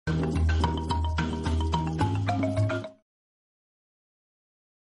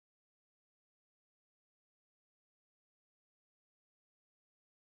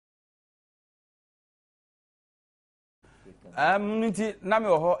Nti na me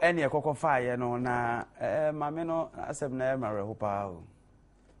ho ene ekokofa ye no na mame no asem na mare ho pa o.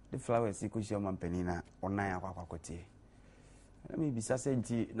 The flowers ikushi o mampani na onan akwakotie. Na me bisa se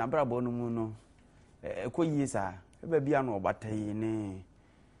nti na brabo no mu no ekoyie sa e ba bia no obatai ne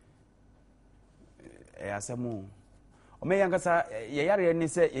asemu. O me yankasa ye yare ni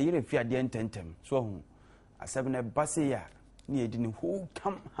se ye yire fiade ntentem so hu asem na base ya ni edi ni ho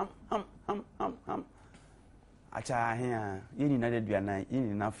ham acha here yini na de duana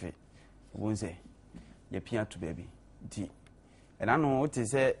yini na fe wonse ye pia to baby nti ena no wote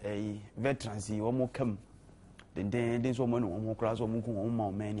se veterans yi wo mo kam den so mo no mo kra so mo ku wo ma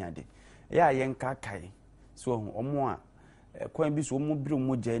o mani ade ya ye nka kai so omo a kwan bi so mo biro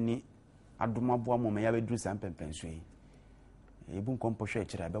mo jani adoma boa mo me ya beduru san pempen so yi ebu nkompo hwe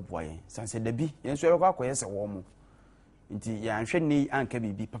kira beboa ye sanse dabi yen so ekwa akoye se wo mo nti ya nhwe ni anka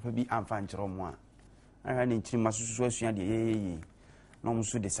bibi papa bi amfa nkyero mo a aha ni nkyiri masusu asua de yeyi no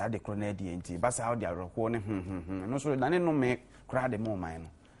musu de sade krona de nti basa how de aroko ne no so dane no me kra de mo man no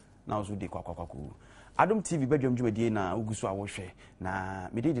na oso de kwakwakwako Adom TV Badwam dwumadie na uguso a wo hwe na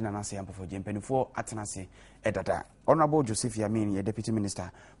mededi na nase ampofo jempanifo atenase edada Honorable Joseph Yamin ye Deputy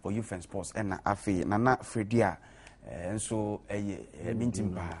Minister for Youth and Sports and afi Nana Fredia enso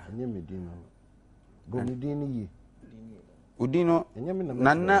mintimba enye medino bo medino yi Udino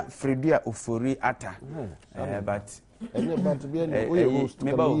Nana Fredia Ofori ata but enye but bi enye o ye host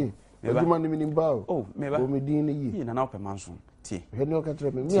me ejuma ni minimba oh meba bo medino yi na ope manso ti he ni o ka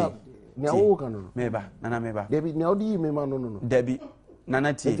tre me ni awo ka no meba nana meba debi ni odi yi me ma no debi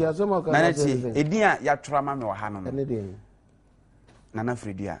nana ti nana ti edin a ya twra ma me wa ha no ene de Nana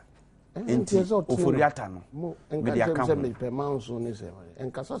Fredia enti Ofori ata no me de aka me pe manso ni se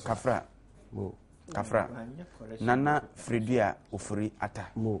enkasa kafra Kafra Nana Fredia Ofori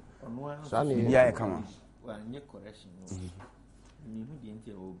ata mo sani bia e kama wa nye correction ni hu de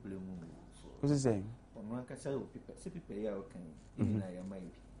ntia o blemu what is saying onu aka say o pipe se pipe ya o kan na ya mai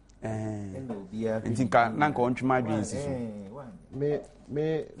bi obia ntinka nanka ontwema adwen si so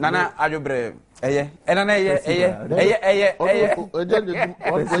me Nana ajobre nana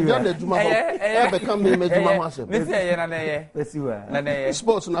ojande juma ho e be kam me juma ho asem me say nana pesiwa nana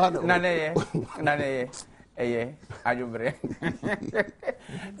sports na nana ajobre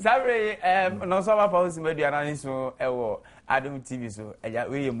sabre no so ba pause media na so ewo Adom TV so eja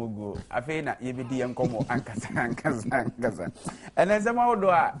we ye mogo afi na ye bedi enkomo ankasa enezema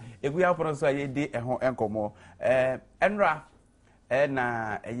wodo a ekuya poro so ye di eho enkomo enra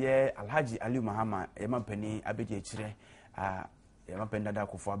na eye Alhaji Ali Mahama emampani abedi akire emampani dada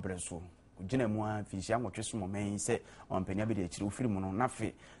kofo abreso gina mu a fihia nwotwe so momen se emampani abedi akire ofiri mu no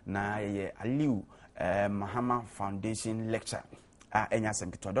nafe na eye Aliu Mahama Foundation lecture enya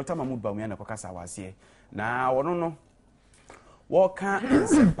semkito Dr. Mahmoud Bawumia na kokasa wase na wono no woka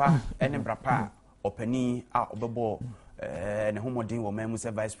nsempa ene brapa opani obebo ne homodin wo mamu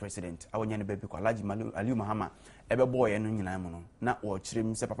se vice president awonya ne bebi ko Alhaji Aliu Mahama ebebo ye no nyina mu no na wo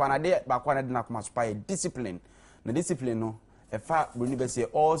kirem se papa na de ba kwa na de na koma spy discipline na discipline no efa bruni be say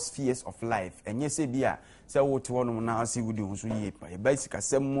all spheres of life enye se bia se wo te wono na ase wudi hu so yie pa e basic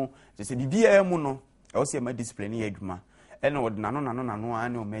asem mu se bibia mu no e wo se ma discipline ye adwuma ene wo de nano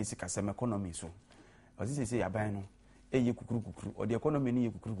ane o ma sika asem economy so o se yaban no eye kukuru o de economy ni ye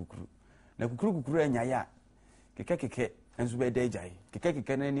kukuru na kukuru anya ya keke enso be dey jai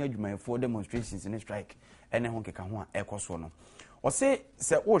keke na ni adwuma for demonstrations in strike ene ho keka ho a ekoso no o se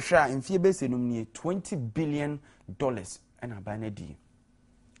wo hwa mfie be senum ni $20 billion ena ba na di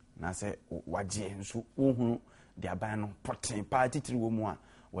na se waje nso wo hunu de aban no poten party tiri wo mu a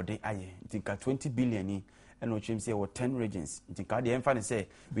wo de aye ntika 20 billion ni ena o chim say wo 10 regions ntika de emfa ne say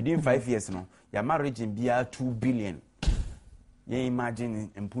within 5 years no ya ma region bia 2 billion ye imagine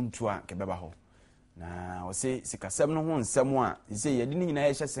mpuntu a kebeba ho na o se sikasem no ho nsem a se ye de ni nyina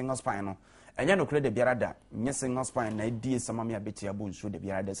ye hye single spine no enya no kure de biara da nye single spine na die samame abeti abo nso de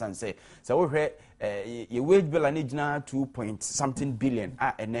biara da san se wo hwe ye wage bill na gina 2 point something billion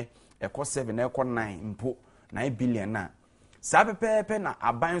ene eko 7 na eko 9 mpo 9 billion na sa pepepe na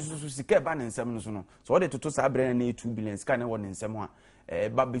aban so sika ba ne nsem no so no so de toto sa bre na 2 billion sika ne wo ne nsem a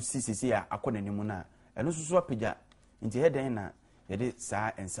ba be sisi a akọ nanimu na eno so apagya nti heden na ye de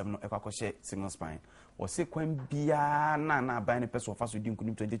sa nsem no ekwakohye single spine o se kwan bia na aban ne peso fa so di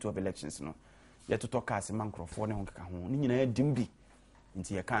nkunim 2012 elections no ye toto case mankrofo ne ho keka ho ni nyina dimbi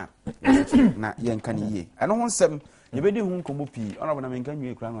nti ye ka na ye nka ne ye eno ho nsem ye bedi hu nkomo pi ona bona menka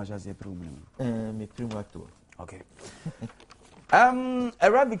nwie kura no ahase problem me primo actor okay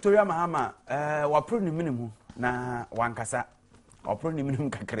era Victoria Mahama wa pro ni minimum na wankasa o pro ni minimum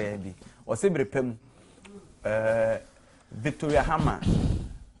kakra bi o se brepam Victoria Hammer.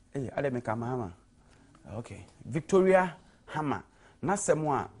 Hey, Adom Hammer. Okay. Victoria Hammer. Na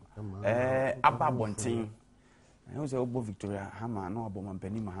semwa aba bonten. I say obo Victoria Hammer no abo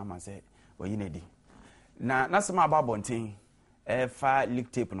mampani Hammer say oyinedi. Na sema aba bonten fa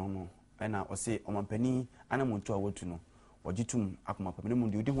leak tape no mo. Na o say omampani anamonto awatu no. Ogitum akoma pamene mu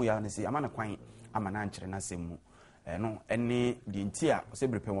ndi ho ya na say amana kwan amana nkyere na semu. No ene di ntia o say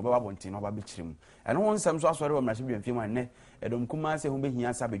brepem oba bonten no oba be kyerem. Eno ho nsam so asore wo mrahye biamfie ma ne edom kuma se ho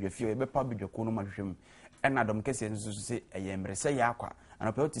behia sa bedwafie e be pa bedwako no mahwehwem. Ena dom kese nso so se eye mrese ya akwa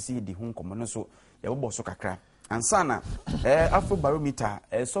anopa otisi di ho nkomo no so ye bobo so kakra ansana Afro barometer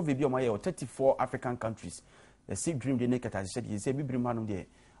survey bi o ma ye 34 African countries the see dream de naked as said you say bibrim hanu de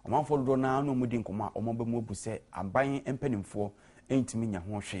omanfo do na no mudi nkomo a omba mu obu se aban empanimfo entimi nya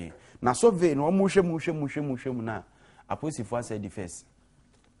ho hwe na survey no omo hwem na aposifo said the first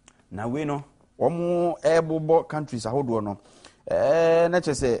na we no omo ebobo countries ahodo no na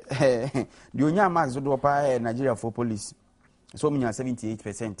chese di onya max do pa Nigeria for police so munya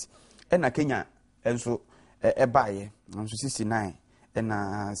 78% na Kenya enso ebaye enso 69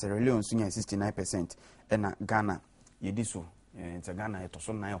 na Sierra Leone so nya 69% na Ghana yedi so nta Ghana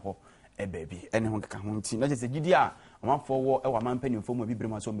etoso nan ho baby ene ho keka ho nti na chese gidi a amafo wo wa mampanimfo mu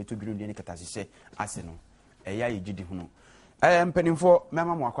bibrema so meto biru ndi ne kata hye ase no eya ye gidi ho no mpanimfo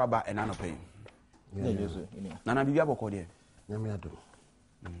mema mo akwaba ena no pay na bibia boko de nyame ado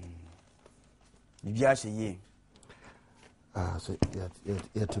bibia hye ye so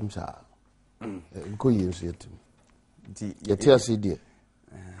yatim sa ko yesu yatim nti yatia cd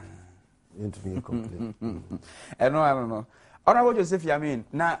entumi complete no Honorable Joseph Yamin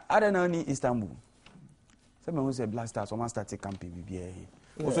na adana ni Istanbul se me hu se Blasters o ma start campaign bibia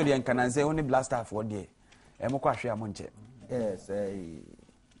he also dey nkananse only Blasters for there mo kwa hwe amonche yes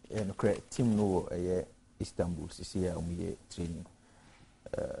no team no Istanbul sisi ya omuye training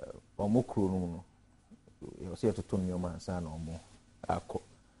omukru no yo se to nyoma ansa na omo akọ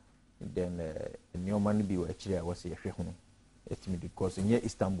then nyoma no bi wa akire a wose yehwe ho etimi because nye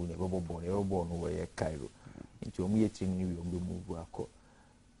Istanbul ne bobo no we Cairo nti omuye training wi ombe move akọ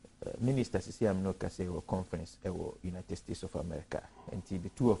minister sisi am no kase wo conference e wo United States of America nti the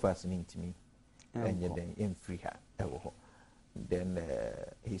two of us need me enye den in free her e wo then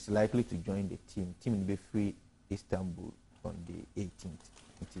he's likely to join the team will be free Istanbul on the 18th.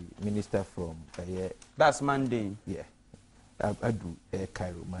 The minister from that's Monday. Yeah, Adu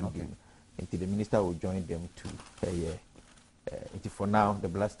Cairo Monday. Okay. Until the minister will join them to for now the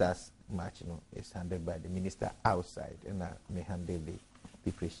Blasters match is handled by the minister outside and may handle the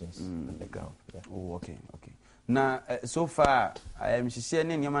preparations on the ground. Yeah. Oh, okay. Na so far I am share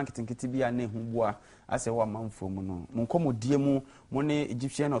ne nyama nkitinkiti bia ne huboa ase wa manfo mu no monkomodie mu mo ne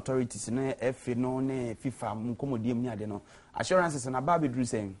Egyptian authorities ne FA no ne FIFA monkomodie mu ni ade no assurances na ba bedru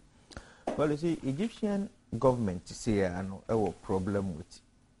sen. Well, you see, Egyptian government say no a problem with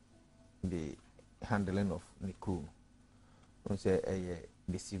the handling of the crew. We say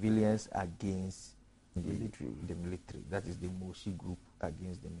the civilians against the military. That is the Moshi group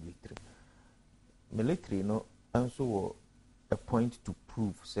against the military. Military no also a point to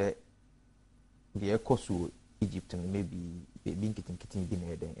prove say the Ecoso Egypt and maybe being getting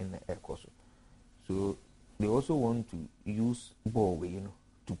in the Ecoso. So they also want to use Borway,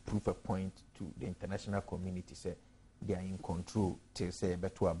 to prove a point to the international community say they are in control till say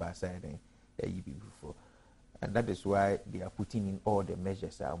better by side and before. And that is why they are putting in all the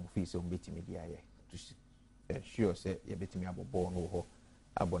measures to ensure say you better me abo born no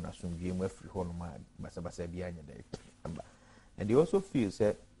abona sumdie mu afiri ho no ma basa bia anya da. And they also feel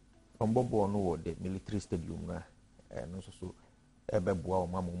say ombobo no the military stadium na no so ebeboa o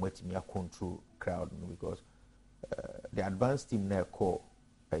ma mo matimi control crowd no because the advanced team na call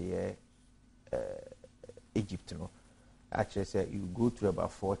Egypt no actually say you go through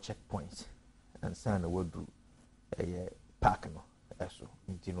about 4 checkpoints and sign a word through park no so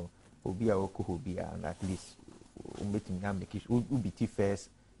you know obi a obi and at least meeting na make it ubiti first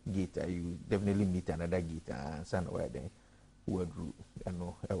gate you definitely meet another gate and sign where then word through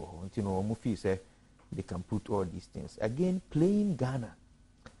you know mo feel say they can put all these things again playing Ghana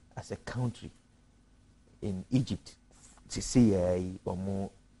as a country in Egypt to see or more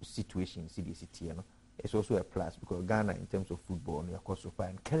situation CDCT, it's also a plus because Ghana in terms of football of course so far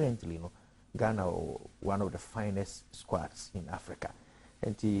and currently Ghana are one of the finest squads in Africa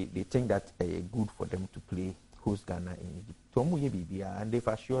and they think that good for them to play host Ghana in Egypt. And they've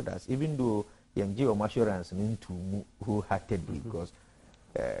assured us even though young Geo assurance into wholeheartedly because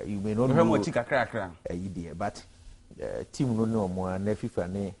you may not know but team no more and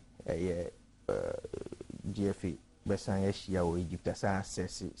FIFA GFA Besan Asia or Egypt as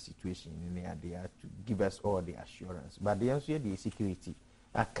assess situation in the area to give us all the assurance. But the answer the security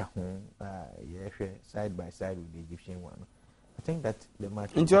side by side with the Egyptian one. I think that the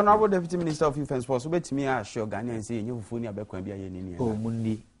match. Into Honorable Deputy Minister of Youth and Sports, wait me assure Ghana and say you phone your back when be a yen. Oh,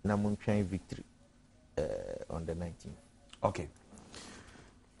 Mundi Namun train victory on the 19th. Okay.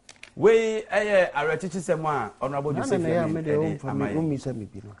 We are a teacher somewhere, Honorable Joseph.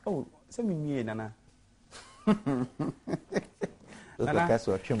 Oh, send me, Nana. But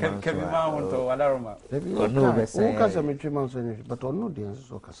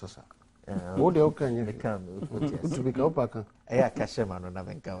what the can you come to be Opaka? I cash him on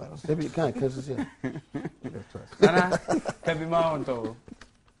another cover. Maybe you can't cases. Can be mounted.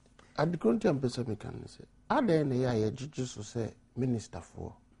 At the country, I'm can say, are there any judges who say minister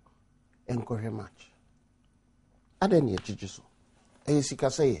for encourage match? Are there any judges? A sika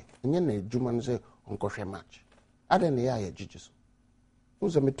say, and yen Juman say, encourage match. Are there any judges?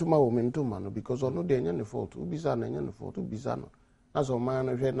 Who's a metuma woman to man because on no day any fault, who bizarre and any fault, who bizarre. As a man,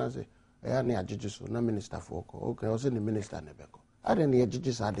 I say, I am judges, no minister for okay, I was in the minister Nebeko. I didn't hear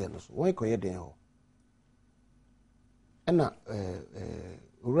judges are there, why could you do? And now,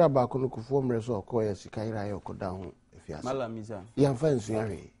 Uraba Kunuku form resort, Koya Sikaira or down if you are Malamisa. Young fans,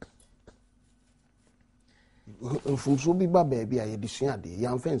 Yari. From Subi Baby, I had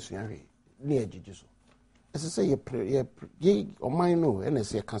young fans, Yari, near judges. As I say, ye or mine no, and I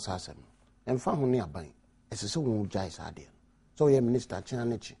say, Kansasam, and found nearby, as a soon jais are there. So, ye minister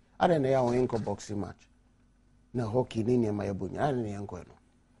Chanichi. I don't know how to boxing match. No hockey in my abunya. I don't know.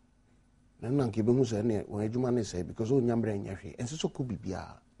 No, Kibu say, when you man say, because all number in your head, and so could be.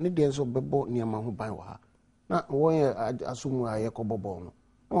 Need the answer bought near my who buy her. Now, why I assume I echo Bobono.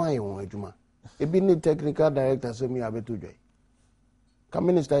 Why you want Juma? A big technical director send me a bit today. Come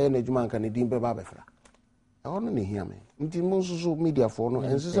minister in a Juman can eat Babafra. I only hear me. Until most media for no,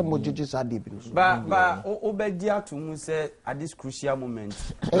 and some more judges are deep in. But Obedia to say at this crucial moment,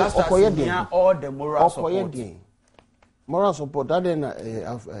 last year all the moral support. Moral support, that then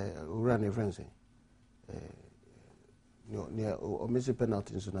run a friend say, near or missing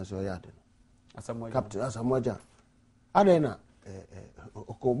penalty in Sunday Yard. Captain Asamoja. Adena,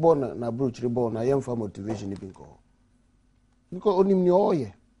 Okobona, na brooch reborn, I am for motivation. Because only me,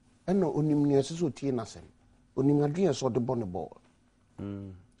 and no only me as so tea nothing. Only saw the bonnet ball.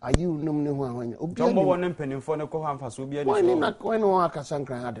 Are you no when Jumbo one penny for the Coham for Subia? Why not when Waka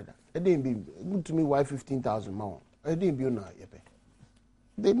Sankran added? It didn't be good to me. Why 15,000 more? I didn't be no.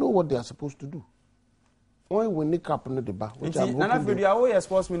 They know what they are supposed to do. Why when they cap on the bar? Which I'm a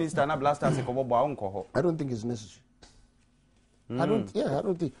sports minister and a blaster. I don't think it's necessary. I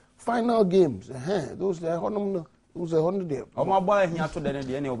don't think final games. Those there, those 100 days. Oh, my boy, he had to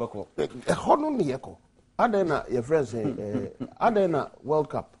the end of a honor echo. Adena, your friends say, Adena World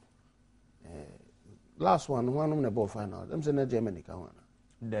Cup. Last one on the ball final. I'm saying Germany.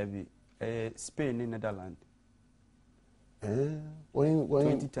 Debbie, Spain in Netherlands. When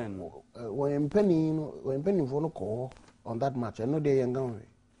 2010. When penny for no call on that match, I know they are going.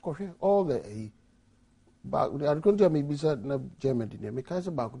 All the but I couldn't tell me beside Germany. Because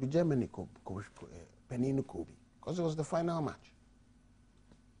about the Germany penny no Kobe because it was the final match.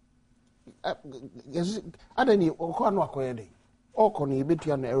 I don't know. Or no acquired. Or can you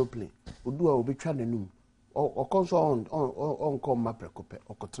be an aeroplane? Or do I be trying to know? Or console on come map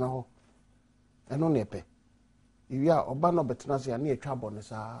or cotton. And on a pay. If you are Obano Betnasi near trouble,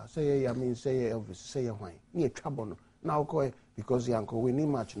 say, I mean, say, Elvis, say, why near trouble now, because the uncle we need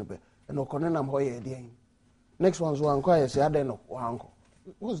much in a bed. And no conenam hoy again. Next one's one quiet, say, I don't know, uncle.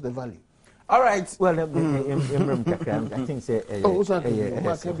 What's the value? All right. Well, I think say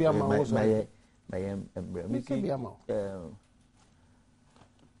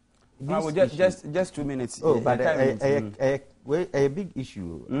just 2 minutes. Oh, but a big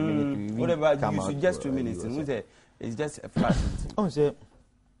issue. What about you? Just 2 minutes. It's just a flash. Oh, so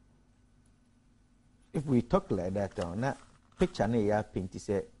if we talk like that, now picture na paint is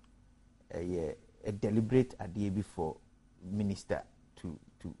a deliberate idea before minister to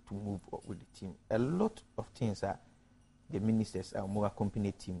move up with the team. A lot of things are the ministers are more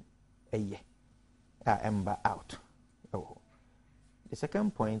accompany team are ember out. Oh. The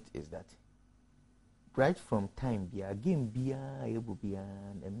second point is that right from time game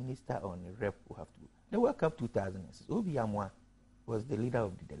a minister or a rep will have to. The World Cup 2006, Obiamwa was the leader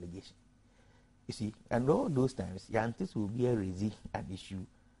of the delegation. You see, and all those times, Yantis will be raising an issue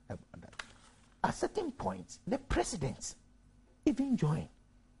about that. At certain points, the presidents even join.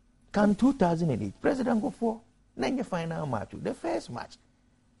 Can 2008 President go for 9 final match, the first match,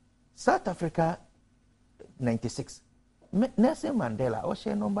 South Africa 96. Nelson Mandela was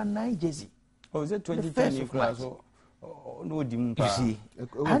number 9 jersey. Oh, is it 2010 class? No, you see,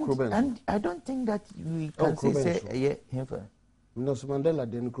 and I don't think that we can say Nelson Mandela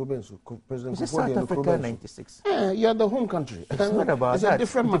didn't President South Africa 96. You're the home country. It's not about it's that. A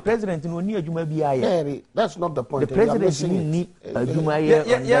different the president no need yeah, that's not the point. The president need yeah,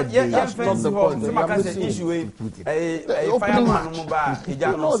 that's not the point.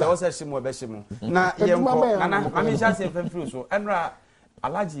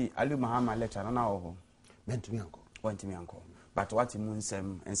 Alaji Ali Muhammad lecture na ho. Went me uncle. But what him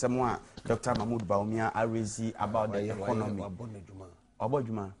and someone Dr. Mahmoud Baumia arezi about the economy.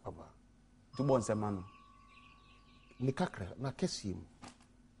 Obojuma. To bon semano. Ni kakra na kesim.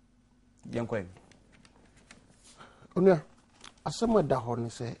 Yankwe. Onya asema da ho ne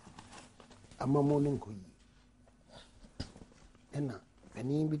se amamo ne nkoyi. Ena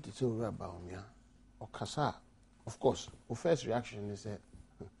pani bi ti so Baumia okasa. Of course, the first reaction is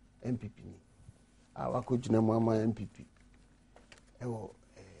MPP ni. Awa ko jina mu ama MPP.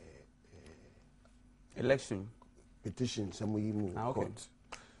 Election petition some yi mu court.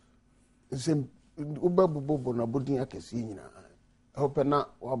 Sem uba bubobo na bodin akesi nyina. Hope na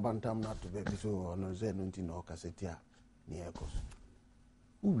wa bantam na to be so no ze no nti na okaseti a ni ekos.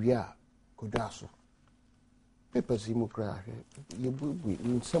 Uwia kodaso. Papers yi mu kra ye bubu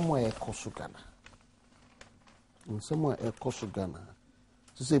nsemo ekoso kana. Nsemo ekoso Ghana.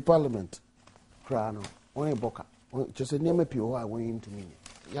 To say parliament kra no only boka. Just a name of people I went into me.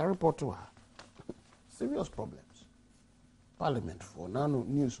 You report to her. Serious problems. Parliament for now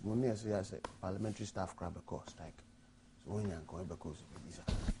news money as I say parliamentary staff crab a cost strike. So when you're going because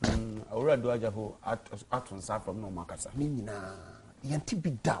I already do ajaho at on side from no makasa. Minina yanti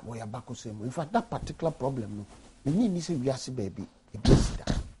be that way abako same. In fact that particular problem no. Me need say we are baby a blessed.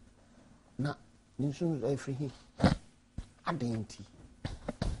 Na ninsun every him. Adenti.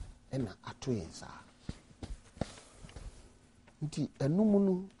 Ena atoyensa. Nti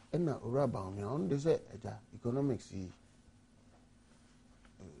enumunu ena uraba on on they say economics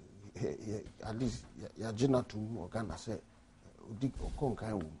at least ya jina to Ghana say odi okon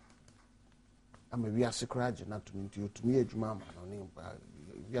kan wo am we are secret jina to nti otumi adwuma ma no ne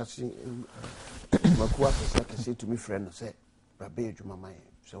we are see makua say to me friend say brabe adwuma man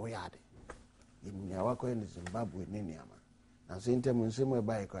so we ade yin ya wako in Zimbabwe ne niama na say ntem nsem e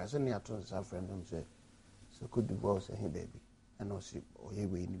bai kra say ne aton sa friend him say so could divorce him baby and also oye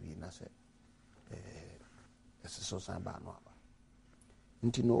we ni na say so san ba no aba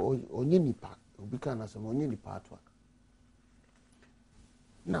nti no onye nipa obi ka na say onye nipa atwa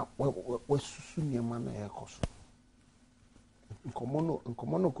na we susu niema na yakoso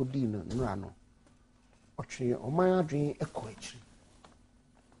nkomo no kodi no nra no otwe oman adwen ekọ echi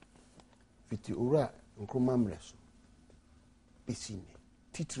fiti ora nkroma mreso besine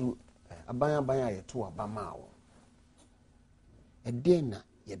titru aban yeto abama wo eden na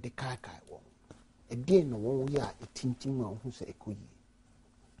ye de kai wo eden na won ya etintim a ho se ekoyi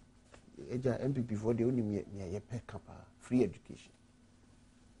eja MPP for the onim ye pe kapa free education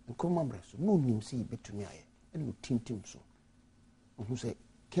nkroma mreso no nim si betumi aye eno tintim so ho se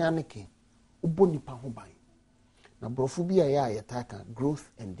kianeke uboni pa ho ban na brofu bi ya yetaka growth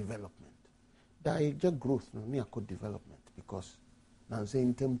and development da je growth no me akọ development because na say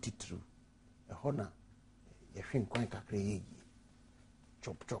intem titru e hona ye hwen kwan kakra ye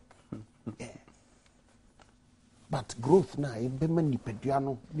chop yeah but growth na e be ma nipadua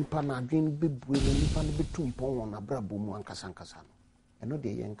no nipa na adwen bebue no nipa no betumpon won abrabo mu ankasa no eno de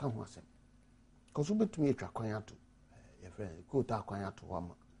ye nka ho asem cause betumi etwa kwan ato ye friend ko ta kwan ato wa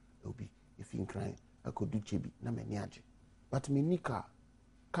ma obi if in cry akodu chebi na mani age but me nika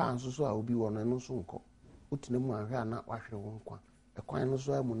ka nso a obi won no so nko otina mu ahwe ana wahwe won kwa e kwan no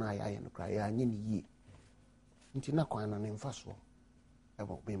so amu na ya no kra ya anye ni yie nti na kwan na ne mfa so e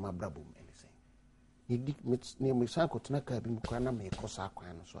bo be ma brabo mu ene sen ni dik ne me sa kotina ka bi mu kwa na me kosa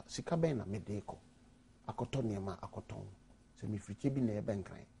kwan no so sika ben na me de ko akoto ne ma akoton se mi friche bi na e ben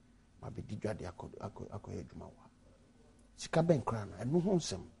kran ma be di dwade akoye adwuma wa sika ben kran na enu ho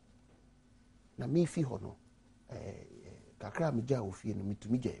nsem na me fi ho no kakra me ja ofie no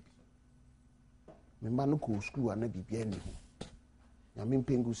mitumi ja bi me ma no ko school ana bibia ni ho na me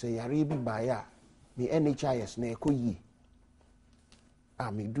pengu se yare bi ba ya me NHIS na ekoyi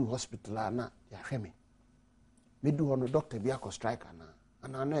me do hospital ana ya hweme me do no doctor bi akọ strike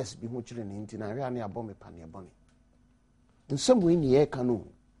ana nurse bi ho kire ne nti na hwe ana abọ me pa ne ebọ ne nsem we ni e ka no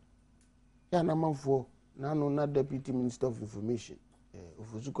ya na manfo na no na deputy minister of information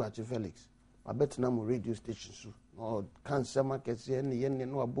Ofuzuko Achi Felix abetna mo radio station so no kan sema kese ne ye ne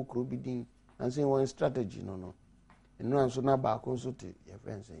no abokro bi din and saying one strategy no and no so na ba consult your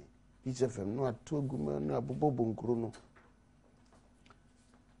friends saying peace fm no atu aguma no abobo bonkuro no.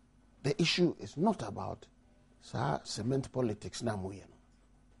 The issue is not about cement politics na moye no.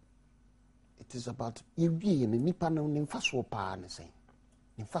 It is about you be in nipa no nimfa so pa ne saying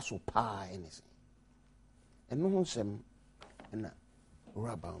nimfa so pa anything and no sem na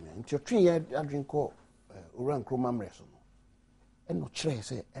raba me nti otwe ya adwen ko ura nkroma mreso no eno kire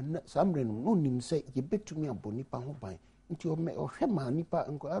se en samre no nim se ye betumi abo nipa ho ban nti o hwe ma nipa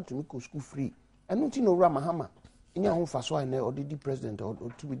nko atumi ko school free eno nti no ura mahama nya ho fa so an odidi president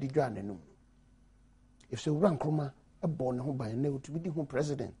o to be di dwan nenum if se ura nkroma ebo ne ho ban na o to be di ho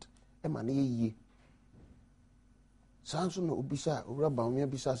president e ma na yeye sanso no obisa ura ba me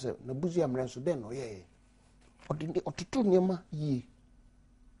bisa se na buzi amreso den no ye odinde otutu niema yi.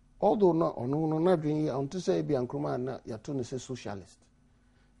 Although no na dwen ya onto say bi ankroma na ya to ne say socialist.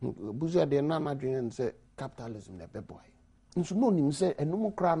 Buzia de na dwen say capitalism na beboy. Nso no nim say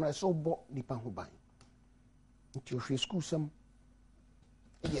enum kra na so bo nipa ho ban. Nti ohwe school sam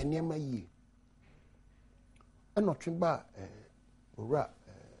ye niema yi. Eno tweba ora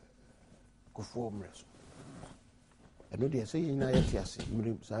kofo mreso. Eno de say yin na ya tiase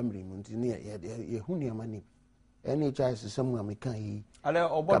mrim sa mrim nti ne ye hu niema ni. NHS is somewhere me can yi. Ale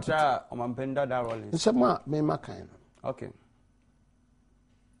obotra omampenda da Rollins. Somewhere me makan. Okay.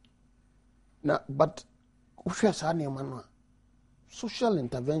 Na but uhwe sa ne ma social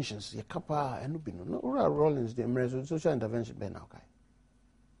interventions ye kapa enu bi no Rollins the emergency social intervention be na okay.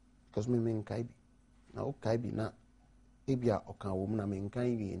 Because me kai bi. Na okay bi na ebia okan wo na me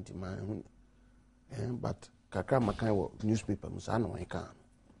kan bi entima hu. But kakra makan wo newspaper musa no e kan.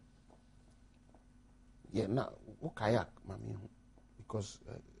 Yeah, na kayak mami because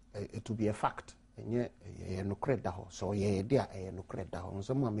it will be a fact enye no credit ho so ye dia no credit ho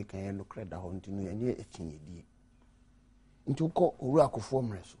so mami kan no credit ho ntinu enye ekinyedie nti ko oru akofo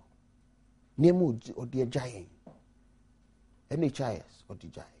mreso nemu odi ajayen NHIS odi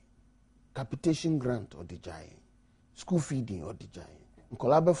jayen capitation grant odi jayen school feeding odi jayen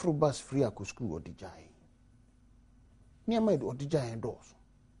nkola be fru bus free akọ school odi jayen nemu odi jayen dos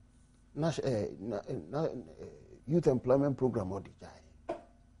youth employment program or the jai.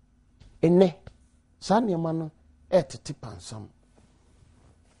 Ene sani mano etiti pansam.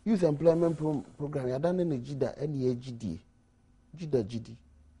 Youth employment program ya dane ne jida ene GD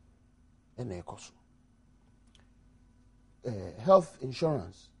ene ekoso. Health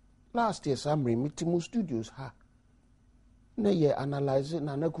insurance last year samre mitimu studios ha ne ye analyze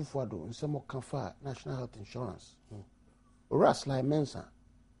na nakufuado nsemo kanfa national health insurance. Oras like mensa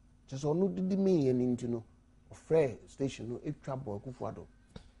just onu didi me yen intino ofre station no etwa boy kufuado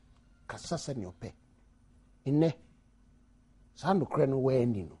kasasa ne ope enne sando kre no we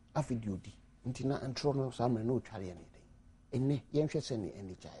ni no afidi odi ntina antro no samre no tware ne den enne yenhwe se ne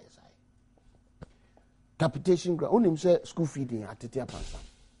ene chae sai capitation grant onim se school feeding atete apansa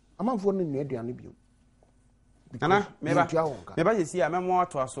amanfo no nua aduane bio Ana meba sisi a memo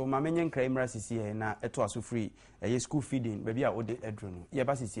ato aso ma menye nkra imra sisi e na eto aso free e school feeding baby a ode edro no ye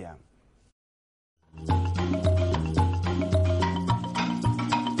ba sisi a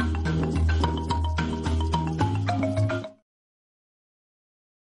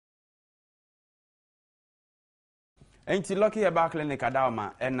Enti lucky eba clinic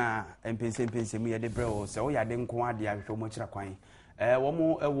adawma na mpense mu ye de brɛ se wo ya de nko ade ahwehwɛ mo kira kwan wo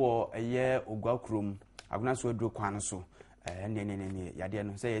mo ewo eye ogwakrom aguna so aduro kwan so ne yade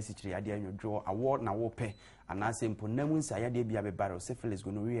no say yesi kire yade anwodwo awo na wo pɛ anase mpo namu nsa yade bia bebaro syphilis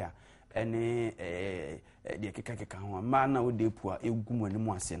gonorrhea ene de keka ho ma na wo de pua egum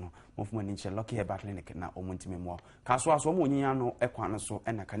animu ase no mo fuma ni nche lucky herbal clinic na omontime mo kaso aso mo nyinya no ekwan so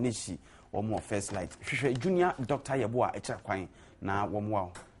na kaneshi wo mo first light hwehwɛ junior doctor yebo a ekira kwan na wo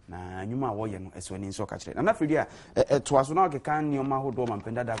mo na nyuma wo ye no esoni nso ka kire na fridi a to aso na okeka nioma hodo ma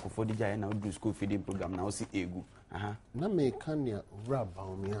mpenda da akofo di jaye na wo school feeding program na wo si egu aha na me kan ya raba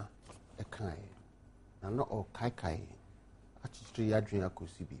omia e kan na no o kai achitri ya dwen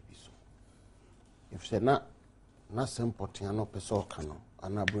akosi bibi so if say na sempotia no peso kano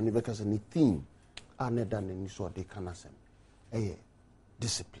ana broni beka se ni theme ana da ni so de kana sem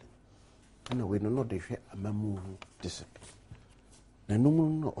discipline ana we no de hwe amamu discipline na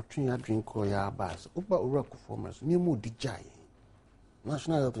numu no otun ya dwen ko ya bas uba ura performance ni mu di jai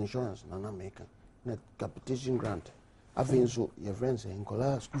national health insurance na America na capitation grant afin so your friends in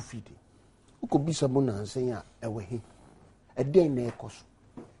kola school feeding ukobisa mo na nsen ya ewe he eden na ekoso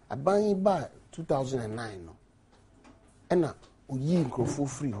aban ba 2009 no ena oyi nkrofo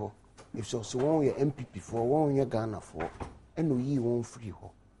free ho if so won ye MPP for won ye Ghana for ena oyi won free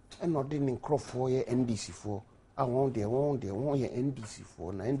ho ɛna ɔde ne nkurɔfoɔ yɛ NDC foɔ a wɔn yɛ NDC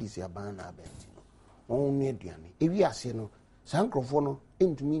foɔ na NDC aban na abɛnti no wɔn nua aduane ewi ase no saa nkurɔfoɔ no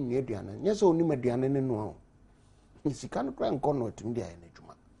ntumi nua aduane nyɛ sɛ onim aduane ne noa o sika no kora nkɔ na ɔtumi de ayɛ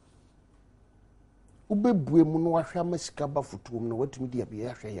n'adwuma wobɛbue mu no wahwɛ ama sika ba fotuo mu na watumi de abɛyɛ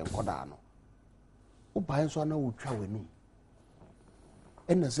ahwɛ yɛ nkɔdaa no wobae nso ana wotwa w'anum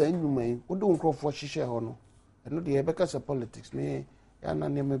ɛna saa nnwuma yi wode wo nkurɔfoɔ hyehyɛ hɔ no ɛno deɛ yɛbɛka sɛ politics ne yɛana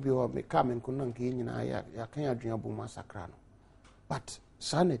nneɛma bi hɔ meka me nko na nka yɛ nyinaa yɛaka yɛ adwene abɔ mu asakra no but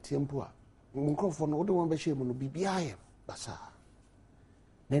saa na ɛtiɛ mpo a mo nkurɔfoɔ no wode wɔn bɛhyɛ mu no biribiaa yɛ basaa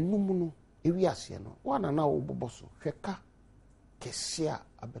na ɛnum no ɛwi aseɛ no woana na wobobɔ so hwɛ ka kɛseɛ a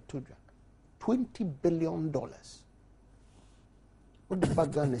abɛtɔ dwa $20 billion wode ba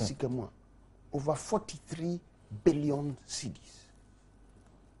Ghana sika mu a over 43 billion cedis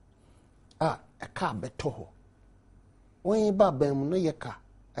ɛka abɛtɔ hɔ wɔn yi ba bɛn mu no yɛ ka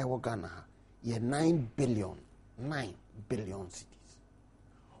ɛwɔ Ghana ha yɛ 9 billion cedis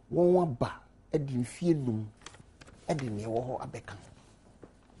wɔn aba ɛde mfie num ɛde nea ɛwɔ hɔ abɛka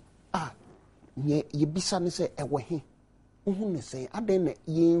nyɛ yɛbisa ne sɛ ɛwɔ he wohu ne sɛn adɛn na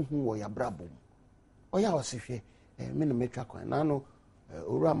yɛnhu wɔ yɛabrabɔ mu ɔyɛ a ɔse hwɛ me na mɛtwa kwan na no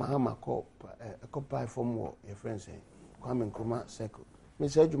owura mahama ɛkɔpae fam wɔ yɛfrɛ sɛ Kwame Nkrumah circle me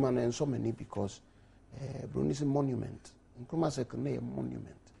sɛ adwuma no ɛnsɔ m'ani because Bruni sɛ monument Nkrumah circle na yɛ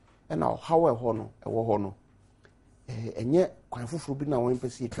monument ɛna ɔhaw ɛwɔ hɔ no ɛnyɛ kwan foforɔ bi na wɔn mpɛ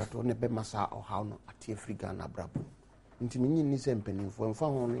sɛ yɛtwa to ne bɛma saa ɔhaw no ate afiri Ghana abrabɔ nti menyi ni sɛ mpanimfoɔ mfa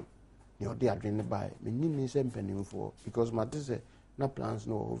ho ne ɔde adwene ne baeɛ menyi ni sɛ mpanimfoɔ because mate sɛ na plans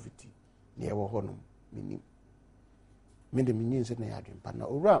no wɔ hɔ fiti ne ɛwɔ hɔ no mede menyi sɛ na yɛ adwene pa na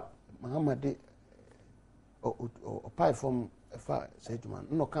owura mahama de ɔpae fam ɛfa sɛ adwuma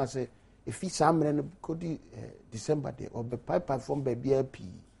no na ɔkaa sɛ ɛfi saa mmerɛ no kɔdi December de ɔbɛpaepae fam baabiaa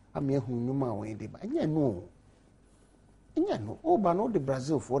pii ama ahu nnwuma a wɔn de ba ɛnyɛ no woba no wode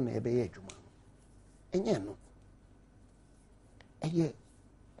Brazilfoɔ na ɛbɛyɛ adwuma no ɛnyɛ no ɛyɛ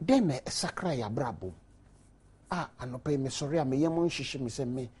dɛn na ɛsakra yɛ abrabɔ anɔpa yi mesɔre a meyɛ mo nhyehyɛ me sɛ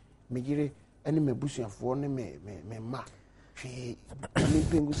meyere ne m'abusuafoɔ ne me mma hwee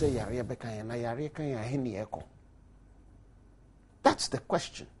mempɛngu sɛ yareɛ bɛka yɛn na yareɛ ka yɛn ahe ne yɛkɔ that's the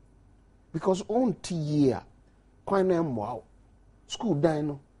question because ɔnte yie a kwan no ɛmmoa wo school dan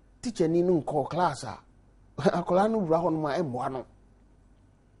no teacher ni no nkɔɔ class a akwadaa no wura hɔ no ma ɛmmoa no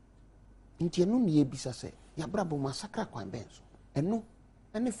nti ɛno ne yɛbisa sɛ yɛabrabɔ mu asakra kwan bɛn so ɛno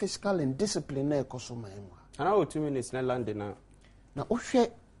ɛne fiscal and discipline na ɛkɔ so ma ɛmmoa ana wɔ 2 minutes na land na wohwɛ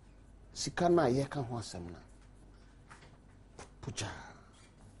sika no a yɛka ho asɛm no pugya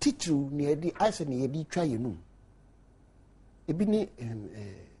titiriw ne yɛde ayɛ sɛ ne yɛde twa yɛ num ebi ne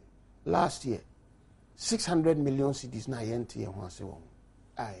last year 600 million cedis na yɛnte yɛn ho ase wɔ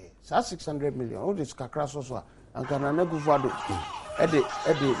saa 600 million wode kakra so a anka Nana Akufo-Addo ɛde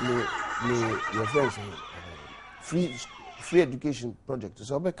ne your friends free education project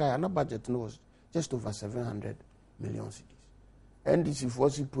so ɔbɛka ana budget no was just over 700 million cedis NDC for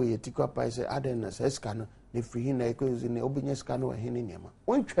sipo yɛ tikwa pa sɛ adɛn na sɛ sika no ne free hin na ɛkɔyɛ ne obɛnya sika no wɔ he ne nneɛma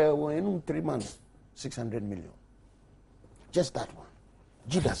wɔntwa wɔn enum 3 months 600 million just that one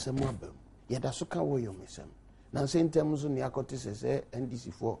jida sɛm abam yɛda so ka wɔ yɛ mesɛm na sɛ ntɛm so ne akɔte sɛ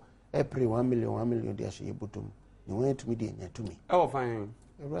NDC for ɛpre 1 million de ahyɛ yɛ bɔtɔm ne wɔn atumi de nya tumi ɛwɔ fan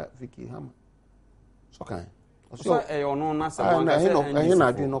ɛwura Vicky Hama so kan ɔsɔ ɛyɛ ɔno na sɛ wɔn kasɛ ɛyɛ na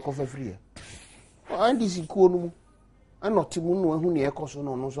adwene no kɔfa free NDC kuo no mu ana ɔtemu no ahu ne ɛkɔ so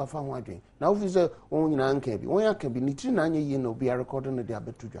no ɔno nso afa ho adwene na wofi sɛ wɔn nyinaa nka bi wɔn aka bi ne tiri na anya yie na obi arekɔdo no de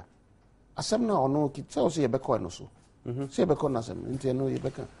abɛto dwa asɛm na ɔno ki sɛ ɔsɛ yɛbɛkɔ no so sɛ yɛbɛkɔ no asɛm nti ɛno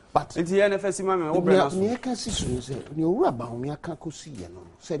yɛbɛka but nti yɛ ne fɛ si ma me wo brɛ na so ne yɛka si so sɛ ne owura ba ho ne aka kɔsi yɛ no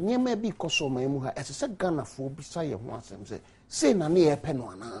sɛ nneɛma bi kɔ so ɔman mu ha ɛsɛ sɛ Ghanafoɔ bisa yɛ ho asɛm sɛ sei na ne yɛpɛ no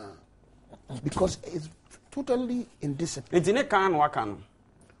anaa because it's totally indiscipline nti ne kan no waka no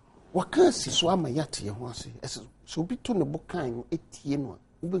waka si so ama yɛate yɛ ho ase ɛsɛ sɛ obi to ne bo kan no ɛtie no a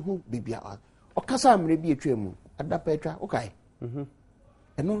wobɛhu baabi a ɔkasa mmerɛ bi atwa mu adapa atwa wokae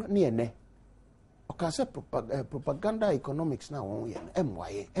ɛno ne ɛnɛ ɔka sɛ propaganda economics na wɔn yɛ no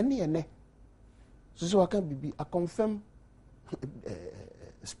ɛmmoayɛ ɛne ɛnɛ so sɛ waka biribi a confirm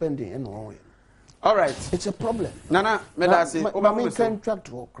spending ɛna wɔn yɛ no all right it's a problem nana medase obama contract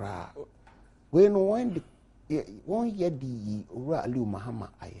wɔ koraa wei no wɔn yɛ de yi owura Aliu Mahama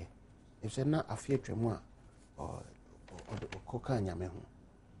ayɛ ɛsɛ na afei atwa mu a ɔkɔka nyame ho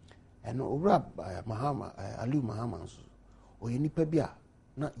ɛno owura Aliu Mahama nso ɔyɛ nipa bi a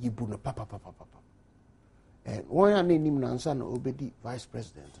na yɛbu no papapapapa wɔn a na anim nansa na ɔbɛdi vice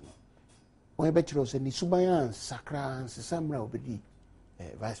president no wɔn bɛkyerɛ sɛ ne suban ansakra ansesa mmerɛ a ɔbɛdi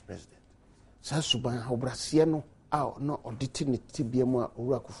vice president saa suban ahobraseɛ no a no ɔde ne tibia mu a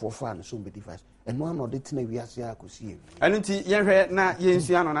owura Kufuor fa no so be device ɛno ana ɔde te na wiase akosi ewi ɛno nti yɛhwɛ na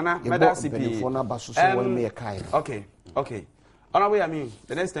yɛnsua no nana meda sipi for na baso so wɔn me kai okay honorable Yami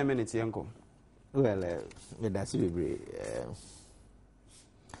the next 10 minutes yɛnko well meda sipi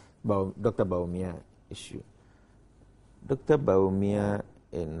Dr. Bawumia issue Dr. Bawumia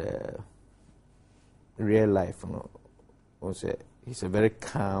in real life no he's a very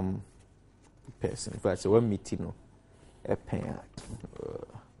calm person. In fact, so when meeting no, a pen,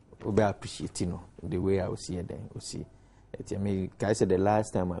 we appreciate the way I was here then. We see, I mean, I said the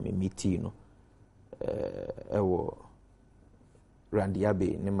last time I meeting I was Randy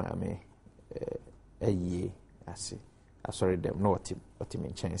Abbey, ne maame, a year. I say, I sorry them, no what him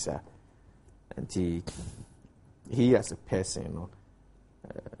in chance, and he as a person, you know,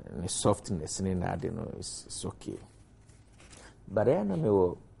 the softness in that, you know, it's okay. But I have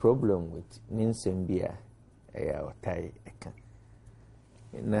a problem with Ninsembia, or Tai Eka.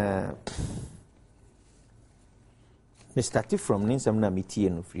 Na, me started from Ninsamna Miti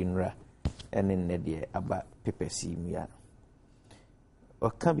and Frinra, and in Nedia about Pepe Simia.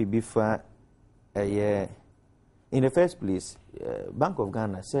 Or can be before a year. In the first place, Bank of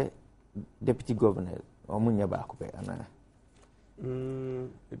Ghana said Deputy Governor Omunya Bakupe Anna.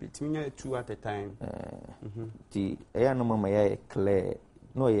 Between 2 at a time. The Ayanoma Claire,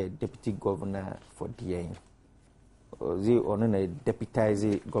 no, a deputy governor for DA. Or the on a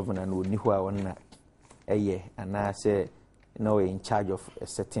deputized governor no Nihua on a year, and I say no in charge of a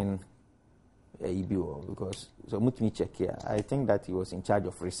certain EBO because so much me check here. I think that he was in charge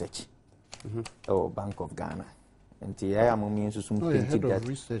of research or Bank of Ghana. And the I am means to some head of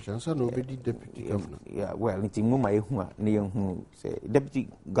research and so nobody deputy governor. Yeah, well, it's in my who say deputy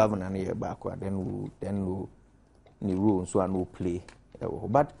governor near backward, then the rules so I no play.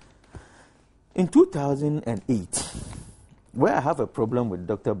 But in 2008, where I have a problem with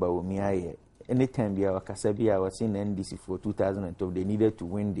Dr. Bawumia, anytime I was in NDC for 2012, they needed to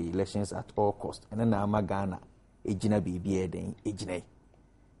win the elections at all costs. And then I'm a Ghana, Ejina BBA,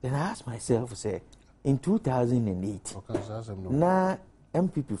 then I asked myself, say, in 2008, na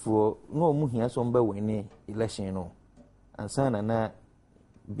MPP for no muhia somba win election no, and sana na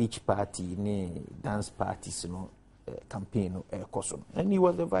beach party ne dance parties no campaign no koso, and he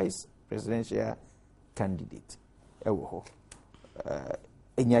was the vice presidential candidate.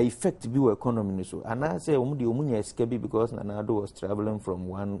 And your effect be economy so, and I say umunya escape because Nanado was traveling from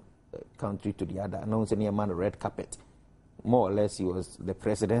one country to the other, announcing a man red carpet. More or less, he was the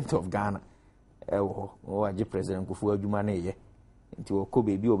president of Ghana. Aji President Kufuor Jumane ye nti woko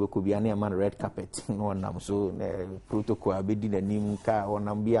baby obeko bia na man red carpet no nam so protocol abedi nanim ka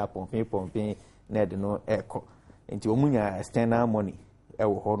onam bia pompe na de no eko nti omunya external money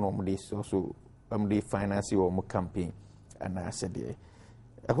ewo ho no mo de so de finance wo mo campaign and I said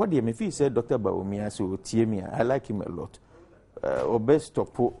what do me feel said Dr. Bawumia so tie me I like him a lot obest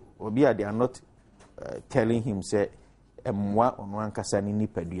topo obi they are not telling him say emwa ono ankasa ni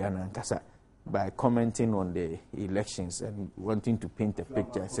nipadua na ankasa by commenting on the elections and wanting to paint a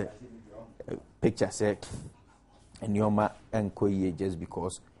picture say Nyoma and Koye just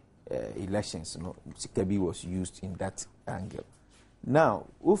because elections Sikabi was used in that angle. Now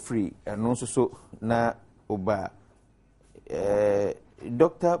Ufri and also so na oba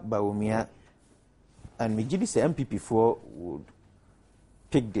Dr. Bawumia and Mijidi say MPP4 would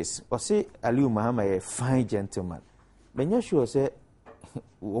pick this or say Aliu Mahama a fine gentleman. But you sure say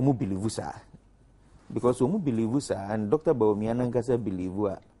Omu believe sir. Because Omu believe sir and Dr. Bawumia Nankasa believe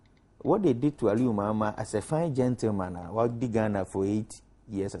what they did to Aliu Mahama as a fine gentleman worked the Ghana for 8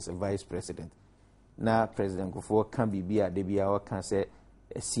 years as a vice president. Now President Kufuor can be Debia can say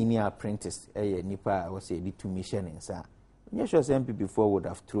a senior apprentice Nipa was a to mission and sir. I'm sure MPP4 would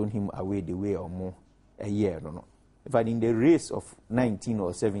have thrown him away the way or more a year, I don't know. But in the race of 19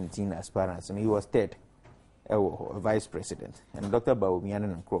 or 17 aspirants, and he was third. Vice president and Dr. Bawumia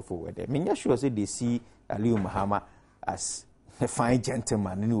and Crawford were there. I'm sure say they see Aliu Mahama as a fine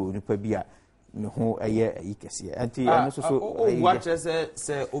gentleman. No, Pabia, no, a year, a year. And also, what is a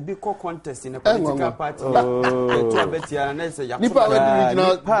Obiko contest in a political party?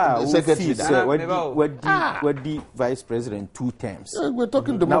 What the vice president 2 terms? We're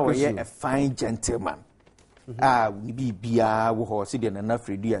talking democracy. Now, a fine gentleman. We be Bia, who are sitting enough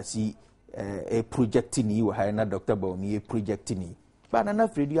ready see. A projecting you hire Dr. Bawumia projecting but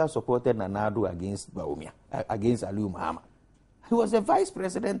enough radio supported Nanado against Bawumia against Aliu Mahama. He was a vice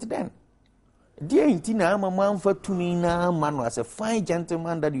president then. Dear Intina, I'm a man for Tumina man was a fine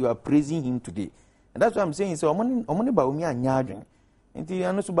gentleman that you are praising him today. And that's what I'm saying. So I'm only Bawumia and Yadrin. Nti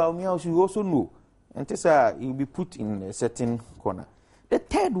ano so Bawumia should also know. And this you'll be put in a certain corner. The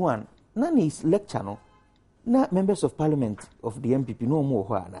third one, none is lecture no. Na members of parliament of the MPP no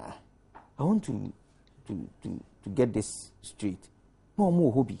more na. I want to get this straight. No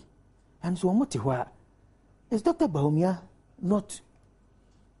more hobby. And so what is Dr. Bawumia not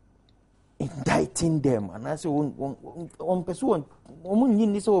indicting them? And I say on person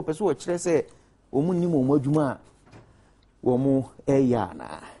yin this or person say ni mo madwuma wo mo eya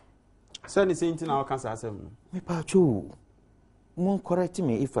na. Say the same thing now can say me pa cho. Won correct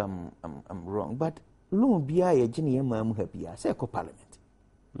me if I'm wrong, but loan bia ye gine ye mam happy say ko parliament.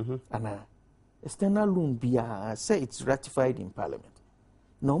 And external loan bia say it's ratified in parliament.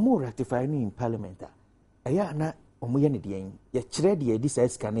 No more ratifying in parliament. Aya na omo ye ne de ye kire de this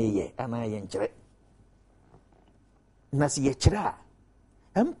scan ye ana ye nkire. Na se ye kire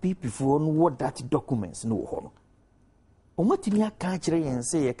MPP for no what that documents no ho no. Omo timi aka kire yen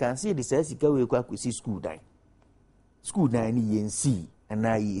say ye kan say this sika we kwa kwesi school dan. School dan ni yen see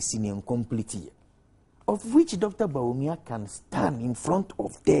ana ye senior complete. Of which Dr. Bawumia can stand in front